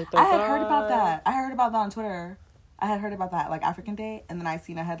I had heard about that. I heard about that on Twitter. I had heard about that, like African Day, and then I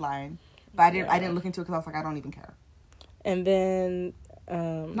seen a headline, but I didn't look into it because I was like, I don't even care. And then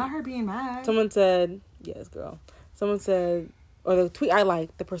not her being mad. Someone said, yes, girl. Someone said, or the tweet I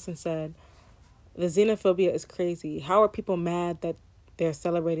liked, the person said, the xenophobia is crazy. How are people mad that they're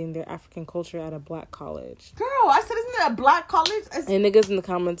celebrating their African culture at a black college? Girl, I said, isn't it a black college? And niggas in the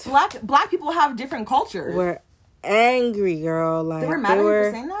comments, black people have different cultures. Were angry, girl. Like, they were mad at you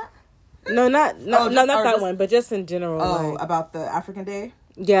for saying that? No, not that one, but just in general. Oh, like, about the African Day?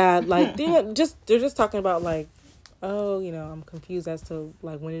 Yeah, like they're just talking about, like, oh, you know, I'm confused as to,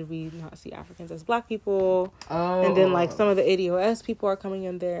 like, when did we not see Africans as black people? Oh. And then, like, some of the ADOS people are coming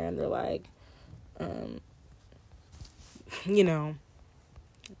in there and they're like, you know,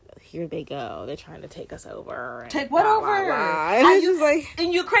 here they go. They're trying to take us over. Take what over? And it's just like,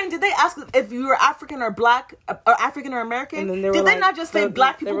 in Ukraine, did they ask if you were African or black or African or American? Did they not just say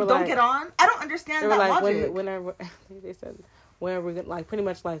black people don't get on? I don't understand that logic. They said, when are we gonna, like, pretty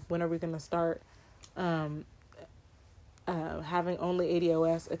much like, when are we going to start having only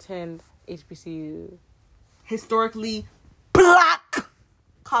ADOS attend HBCU? Historically black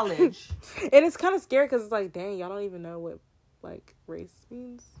college. And it's kind of scary because it's like, dang, y'all don't even know what, like, race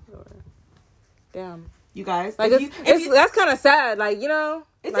means? Or damn, you guys, like, that's kind of sad, like, you know,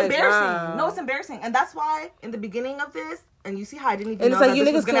 it's like, embarrassing. Wow. No, it's embarrassing, and that's why in the beginning of this, and you see how I didn't even know that like, you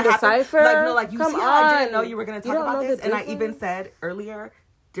this was gonna happen. Decipher? Like, no, like, you see how I didn't know you were gonna talk about this, and I even said earlier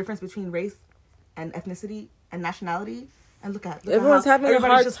difference between race and ethnicity and nationality. And look everyone's having a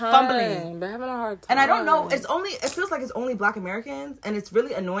hard just time. Fumbling. They're having a hard time. And I don't know. It feels like it's only black Americans, and it's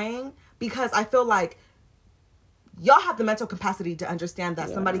really annoying because I feel like y'all have the mental capacity to understand that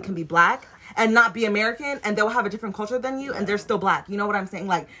somebody can be black and not be American, and they'll have a different culture than you, and they're still black. You know what I'm saying?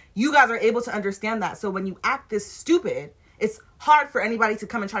 Like, you guys are able to understand that. So when you act this stupid, it's hard for anybody to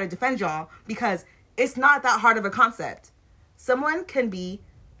come and try to defend y'all because it's not that hard of a concept. Someone can be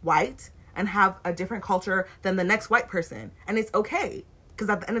white and have a different culture than the next white person, and it's okay because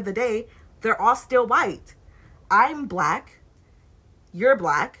at the end of the day, they're all still white. I'm black. You're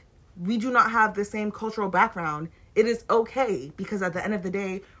black. We do not have the same cultural background. It is okay because at the end of the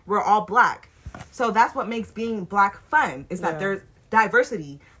day, we're all black. So that's what makes being black fun, is that there's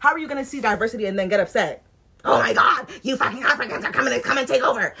diversity. How are you going to see diversity and then get upset? Oh my God, you fucking Africans are coming to come and take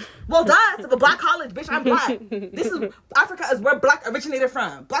over. Well, duh, it's a black college, bitch. I'm black. Africa is where black originated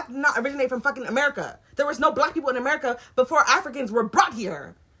from. Black did not originate from fucking America. There was no black people in America before Africans were brought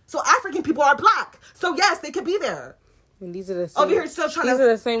here. So African people are black. So yes, they could be there. And these are the same, over here still trying these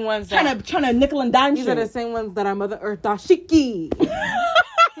are the same ones trying to nickel and dime. These are the same ones that our Mother Earth dashiki.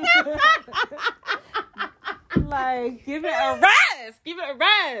 Like, give it a rest. Give it a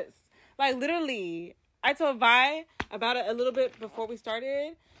rest. Like, literally, I told Vi about it a little bit before we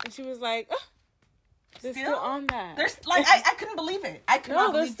started, and she was like, oh, they're still on that. There's like, I couldn't believe it. I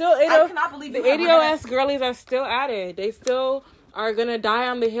cannot believe the ADOS girlies are still at it. They still are gonna die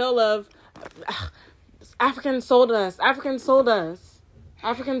on the hill of Africans sold us. Africans sold us.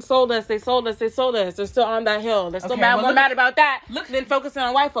 Africans sold us. They sold us. They sold us. They're still on that hill. They're still more mad about that than focusing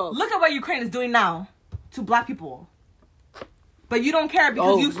on white folks. Look at what Ukraine is doing now to black people. But you don't care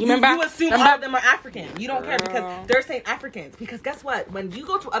because you assume all of them are African. You don't care because they're saying Africans. Because guess what? When you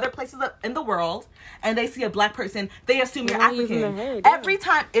go to other places in the world and they see a black person, they assume you're African. Every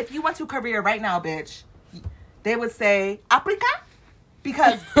time, if you went to Korea right now, bitch, they would say Africa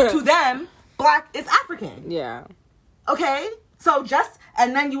because to them, black is African. Yeah. Okay? So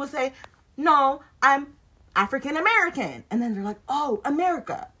and then you would say, no, I'm African American. And then they're like, oh,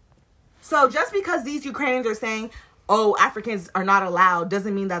 America. So just because these Ukrainians are saying, oh, Africans are not allowed,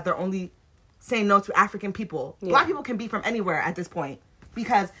 doesn't mean that they're only saying no to African people. Yeah. Black people can be from anywhere at this point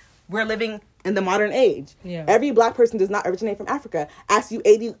because we're living in the modern age. Yeah. Every black person does not originate from Africa. Ask you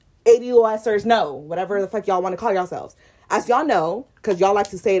 80 OSers know, whatever the fuck y'all want to call yourselves. As y'all know, because y'all like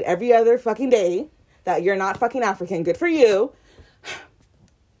to say it every other fucking day, that you're not fucking African. Good for you.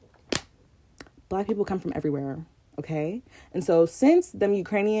 Black people come from everywhere, okay? And so since them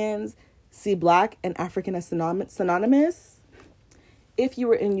Ukrainians see black and African as synonymous, if you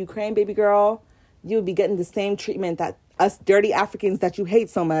were in Ukraine, baby girl, you would be getting the same treatment that us dirty Africans that you hate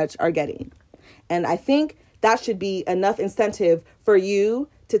so much are getting. And I think that should be enough incentive for you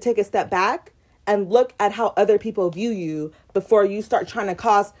to take a step back and look at how other people view you before you start trying to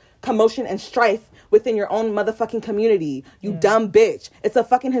cause commotion and strife within your own motherfucking community. You dumb bitch. It's a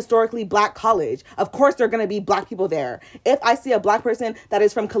fucking historically black college. Of course there are going to be black people there. If I see a black person that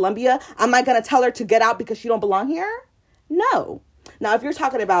is from Colombia, am I going to tell her to get out because she don't belong here? No. Now, if you're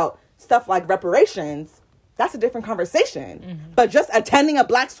talking about stuff like reparations, that's a different conversation. Mm-hmm. But just attending a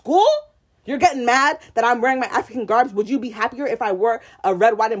black school? You're getting mad that I'm wearing my African garbs. Would you be happier if I wore a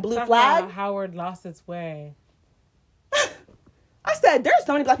red, white, and blue flag? Howard lost its way. I said, there are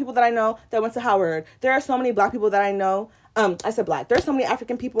so many black people that I know that went to Howard. There are so many black people that I know. I said black. There are so many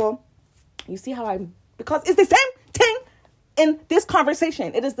African people. You see how because it's the same thing in this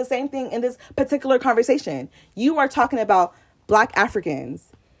conversation. It is the same thing in this particular conversation. You are talking about black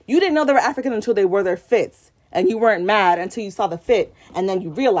Africans. You didn't know they were African until they wore their fits. And you weren't mad until you saw the fit. And then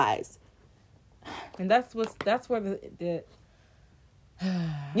you realized. And that's where the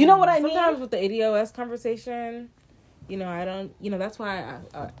you know what I mean? Sometimes with the ADOS conversation, I don't, that's why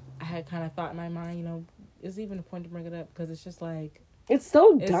I had kind of thought in my mind, is even a point to bring it up because it's just like. It's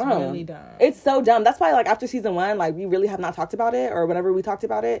so dumb. It's really dumb. It's so dumb. That's why, after season 1, we really have not talked about it or whenever we talked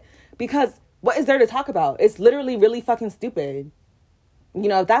about it because what is there to talk about? It's literally really fucking stupid.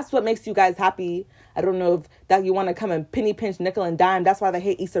 If that's what makes you guys happy, I don't know if that you want to come and penny pinch, nickel and dime. That's why they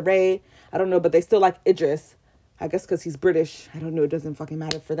hate Issa Rae. I don't know, but they still like Idris. I guess because he's British. I don't know. It doesn't fucking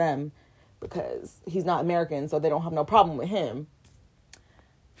matter for them because he's not American, so they don't have no problem with him.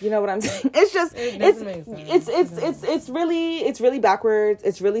 You know what I'm saying? It's just, it's really backwards.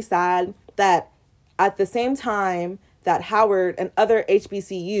 It's really sad that at the same time that Howard and other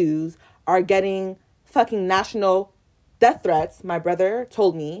HBCUs are getting fucking national death threats. My brother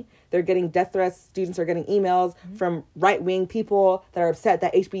told me they're getting death threats. Students are getting emails from right-wing people that are upset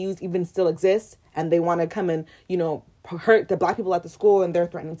that HBCUs even still exist and they want to come and, hurt the black people at the school and they're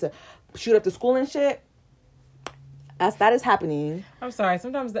threatening to shoot up the school and shit. As that is happening. I'm sorry.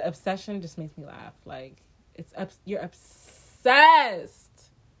 Sometimes the obsession just makes me laugh. You're obsessed.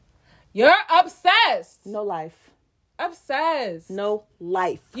 You're obsessed. No life. Obsessed. No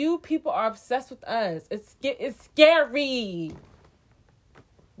life. You people are obsessed with us. It's scary.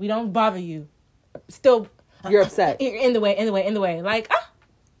 We don't bother you. Still. You're upset. In the way.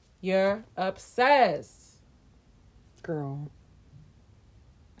 You're obsessed. Girl.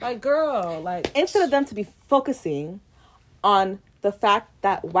 Instead of them to be focusing on the fact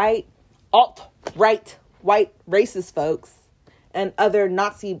that alt-right, white racist folks and other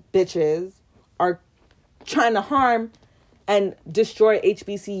Nazi bitches are trying to harm and destroy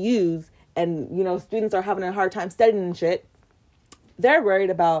HBCUs and, students are having a hard time studying and shit, they're worried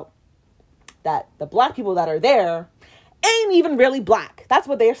about that the black people that are there ain't even really black. That's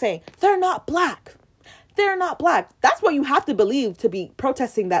what they're saying. They're not black. They're not black. That's what you have to believe to be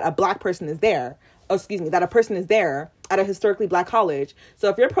protesting that a black person is there. That a person is there at a historically black college. So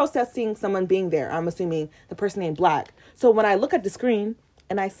if you're protesting someone being there, I'm assuming the person ain't black. So when I look at the screen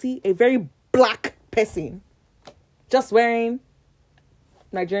and I see a very black person just wearing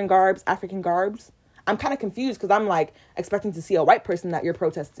Nigerian garbs, African garbs, I'm kind of confused because I'm expecting to see a white person that you're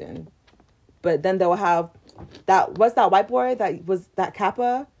protesting. But then they'll have what's that white boy that was that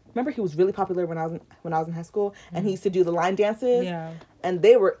Kappa? Remember he was really popular when I was in high school and he used to do the line dances? Yeah. And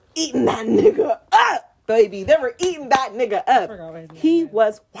they were eating that nigga up, baby. They were eating that nigga up. He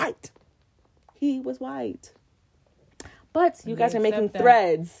was white. He was white. But you guys are making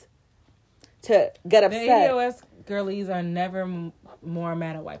threads to get upset. The ADOS girlies are never more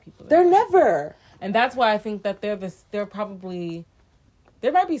mad at white people. They're never. And that's why I think that they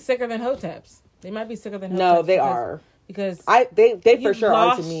might be sicker than Hoteps. They might be sicker than Hoteps. No, they are. Because they for sure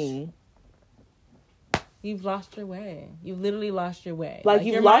are to me. You've lost your way. You literally lost your way. Like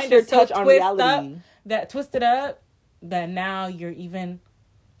you've lost your touch on reality. Twisted up that now you're even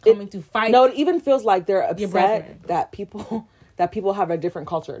coming to fight. No, it even feels like they're upset that people have a different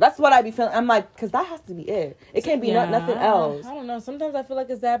culture. That's what I be feeling. I'm like, because that has to be it. It can't be nothing else. I don't know. Sometimes I feel like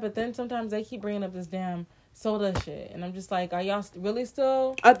it's that, but then sometimes they keep bringing up this damn soda shit, and I'm just like, are y'all really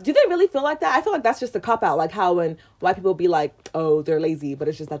still? Do they really feel like that? I feel like that's just a cop out. Like how when white people be like, oh, they're lazy, but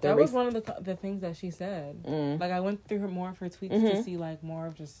it's just that they're. That was one of the things that she said. Like I went through more of her tweets to see like more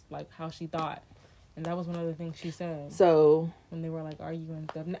of just like how she thought, and that was one of the things she said. So when they were like arguing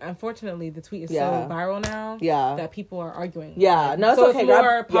stuff, unfortunately the tweet is so viral now. that people are arguing. No, it's so okay. It's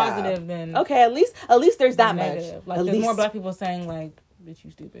more positive than okay. At least there's that negative. Much. Like there's more black people saying like, "Bitch,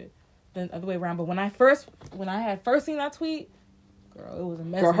 you stupid." Than the other way around. But when I had first seen that tweet, girl, it was a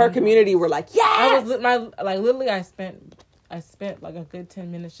mess. Girl, her community were like, yeah. I spent like a good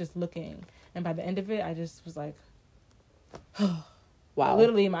 10 minutes just looking, and by the end of it, I just was like, wow.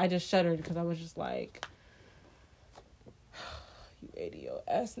 Literally, I just shuddered because I was just like, you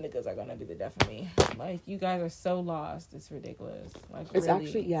ADOS niggas are gonna be the death of me. Like you guys are so lost. It's ridiculous. Like it's really,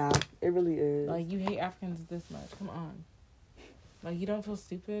 actually it really is. Like you hate Africans this much. Come on. Like, you don't feel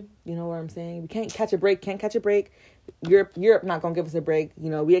stupid? You know what I'm saying? We can't catch a break. Europe not going to give us a break. You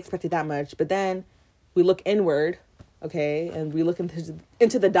know, we expected that much. But then we look inward, okay? And we look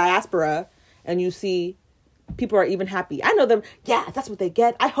into the diaspora, and you see people are even happy. I know them. Yeah, that's what they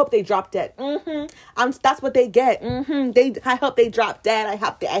get. I hope they drop dead. That's what they get. I hope they drop dead. I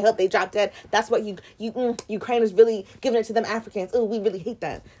hope they drop dead. That's what Ukraine is really giving it to them Africans. Oh, we really hate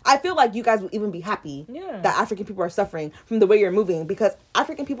that. I feel like you guys would even be happy that African people are suffering from the way you're moving, because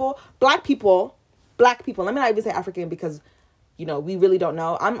African people, black people, let me not even say African because, you know, we really don't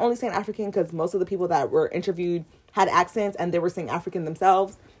know. I'm only saying African because most of the people that were interviewed had accents and they were saying African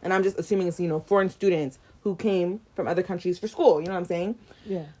themselves. And I'm just assuming it's, you know, foreign students who came from other countries for school. You know what I'm saying?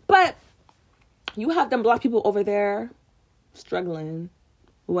 Yeah. But you have them black people over there struggling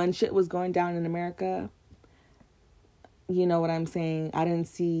when shit was going down in America. You know what I'm saying? I didn't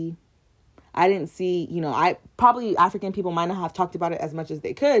see, you know, probably African people might not have talked about it as much as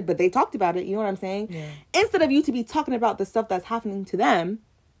they could, but they talked about it. You know what I'm saying? Yeah. Instead of you to be talking about the stuff that's happening to them,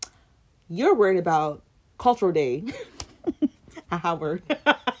 you're worried about Cultural Day. Howard.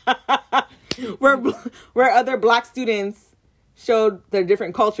 where other black students showed their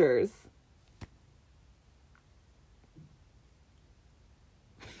different cultures.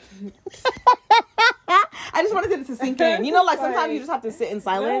 I just wanted it to sink in. You know, like sometimes you just have to sit in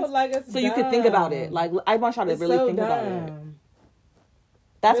silence so you can think about it. Like I want y'all to really think about it.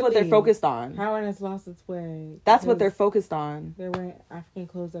 That's really what they're focused on. Howard has lost its way. That's what they're focused on. They're wearing African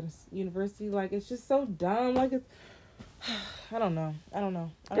clothes at a university. Like, it's just so dumb. Like, it's... I don't know.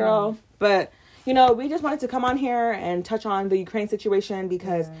 Girl, but, you know, we just wanted to come on here and touch on the Ukraine situation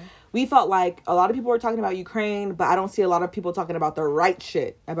because we felt like a lot of people were talking about Ukraine, but I don't see a lot of people talking about the right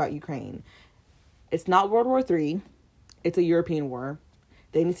shit about Ukraine. It's not World War III. It's a European war.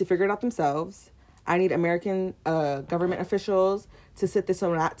 They need to figure it out themselves. I need American government officials to sit this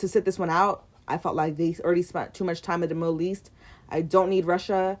one out. I felt like they already spent too much time in the Middle East. I don't need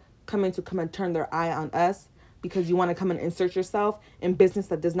Russia come and turn their eye on us because you want to come and insert yourself in business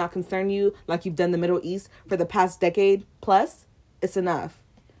that does not concern you, like you've done the Middle East for the past decade plus. It's enough.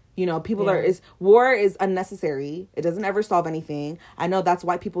 You know, war is unnecessary. It doesn't ever solve anything. I know that's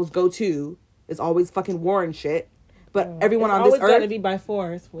white people's go-to is always fucking war and shit. But everyone on this earth... It's always got to be by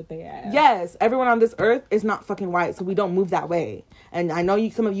force what they ask. Yes, everyone on this earth is not fucking white, so we don't move that way. And I know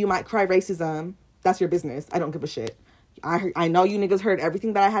some of you might cry racism. That's your business. I don't give a shit. I know you niggas heard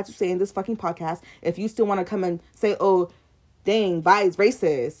everything that I had to say in this fucking podcast. If you still want to come and say, oh, dang, Vi is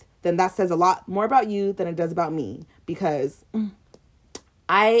racist, then that says a lot more about you than it does about me. Because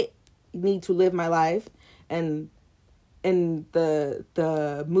I need to live my life and in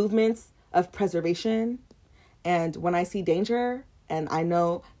the movements of preservation. And when I see danger and I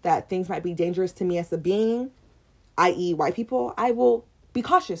know that things might be dangerous to me as a being, i.e. white people, I will be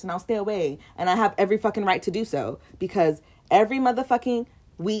cautious and I'll stay away. And I have every fucking right to do so because every motherfucking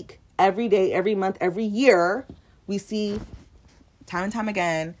week, every day, every month, every year, we see time and time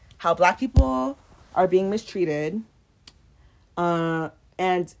again how black people are being mistreated.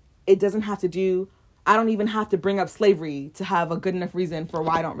 And it doesn't have to do... I don't even have to bring up slavery to have a good enough reason for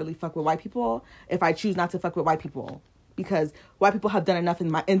why I don't really fuck with white people if I choose not to fuck with white people. Because white people have done enough in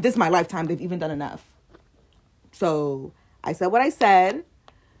my lifetime. They've even done enough. So I said what I said.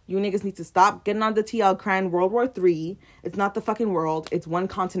 You niggas need to stop getting on the TL crying World War III. It's not the fucking world. It's one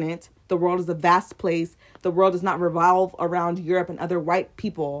continent. The world is a vast place. The world does not revolve around Europe and other white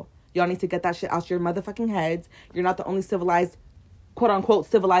people. Y'all need to get that shit out your motherfucking heads. You're not the only civilized, quote-unquote,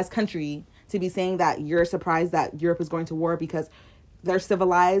 civilized country to be saying that you're surprised that Europe is going to war because they're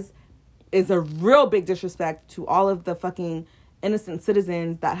civilized is a real big disrespect to all of the fucking innocent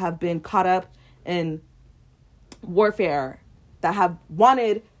citizens that have been caught up in warfare, that have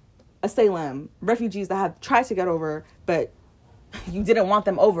wanted asylum, refugees that have tried to get over, but you didn't want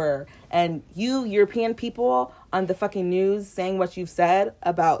them over. And you European people on the fucking news saying what you've said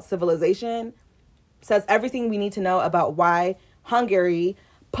about civilization says everything we need to know about why Hungary,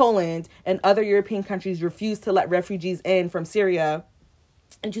 Poland, and other European countries refused to let refugees in from Syria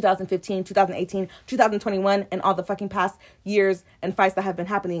in 2015, 2018, 2021, and all the fucking past years and fights that have been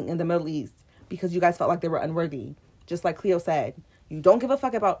happening in the Middle East because you guys felt like they were unworthy. Just like Cleo said, you don't give a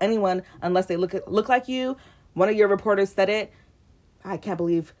fuck about anyone unless they look like you. One of your reporters said it. I can't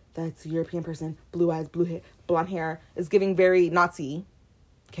believe that's a European person, blue eyes, blonde hair, is giving very Nazi.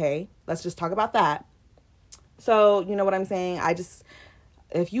 Okay, let's just talk about that. So, you know what I'm saying?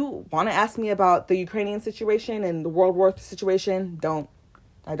 If you want to ask me about the Ukrainian situation and the World War situation,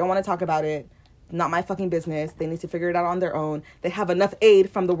 I don't want to talk about it. Not my fucking business. They need to figure it out on their own. They have enough aid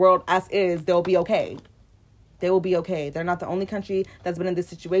from the world as is. They'll be okay. They will be okay. They're not the only country that's been in this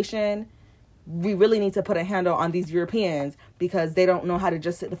situation. We really need to put a handle on these Europeans because they don't know how to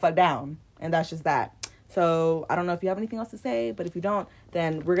just sit the fuck down. And that's just that. So I don't know if you have anything else to say, but if you don't,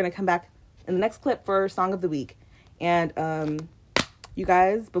 then we're going to come back in the next clip for Song of the Week. And you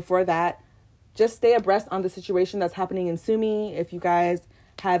guys, before that, just stay abreast on the situation that's happening in Sumi. If you guys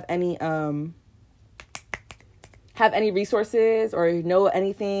have any resources or know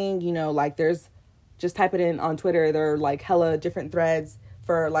anything, you know, like there's, just type it in on Twitter. There are like hella different threads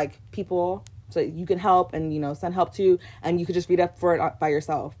for like people so you can help and, you know, send help to, and you could just read up for it by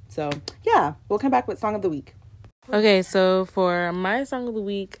yourself. So yeah, we'll come back with Song of the Week. Okay, so for my Song of the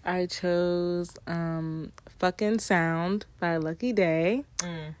Week, I chose Fucking Sound by Lucky Day.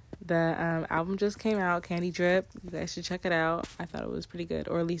 The album just came out, Candy Drip. You guys should check it out. I thought it was pretty good,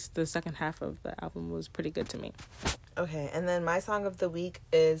 or at least the second half of the album was pretty good to me. Okay, and then my Song of the Week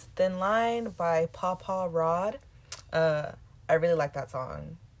is Thin Line by Paw Rod. I really like that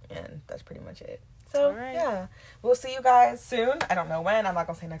song, and that's pretty much it. So, yeah, we'll see you guys soon. I don't know when. I'm not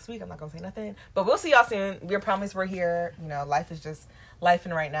going to say next week. I'm not going to say nothing. But we'll see y'all soon. We promise we're here. You know, life is just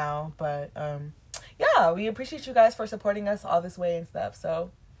lifing right now. But, yeah, we appreciate you guys for supporting us all this way and stuff.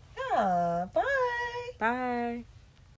 So, yeah, bye. Bye.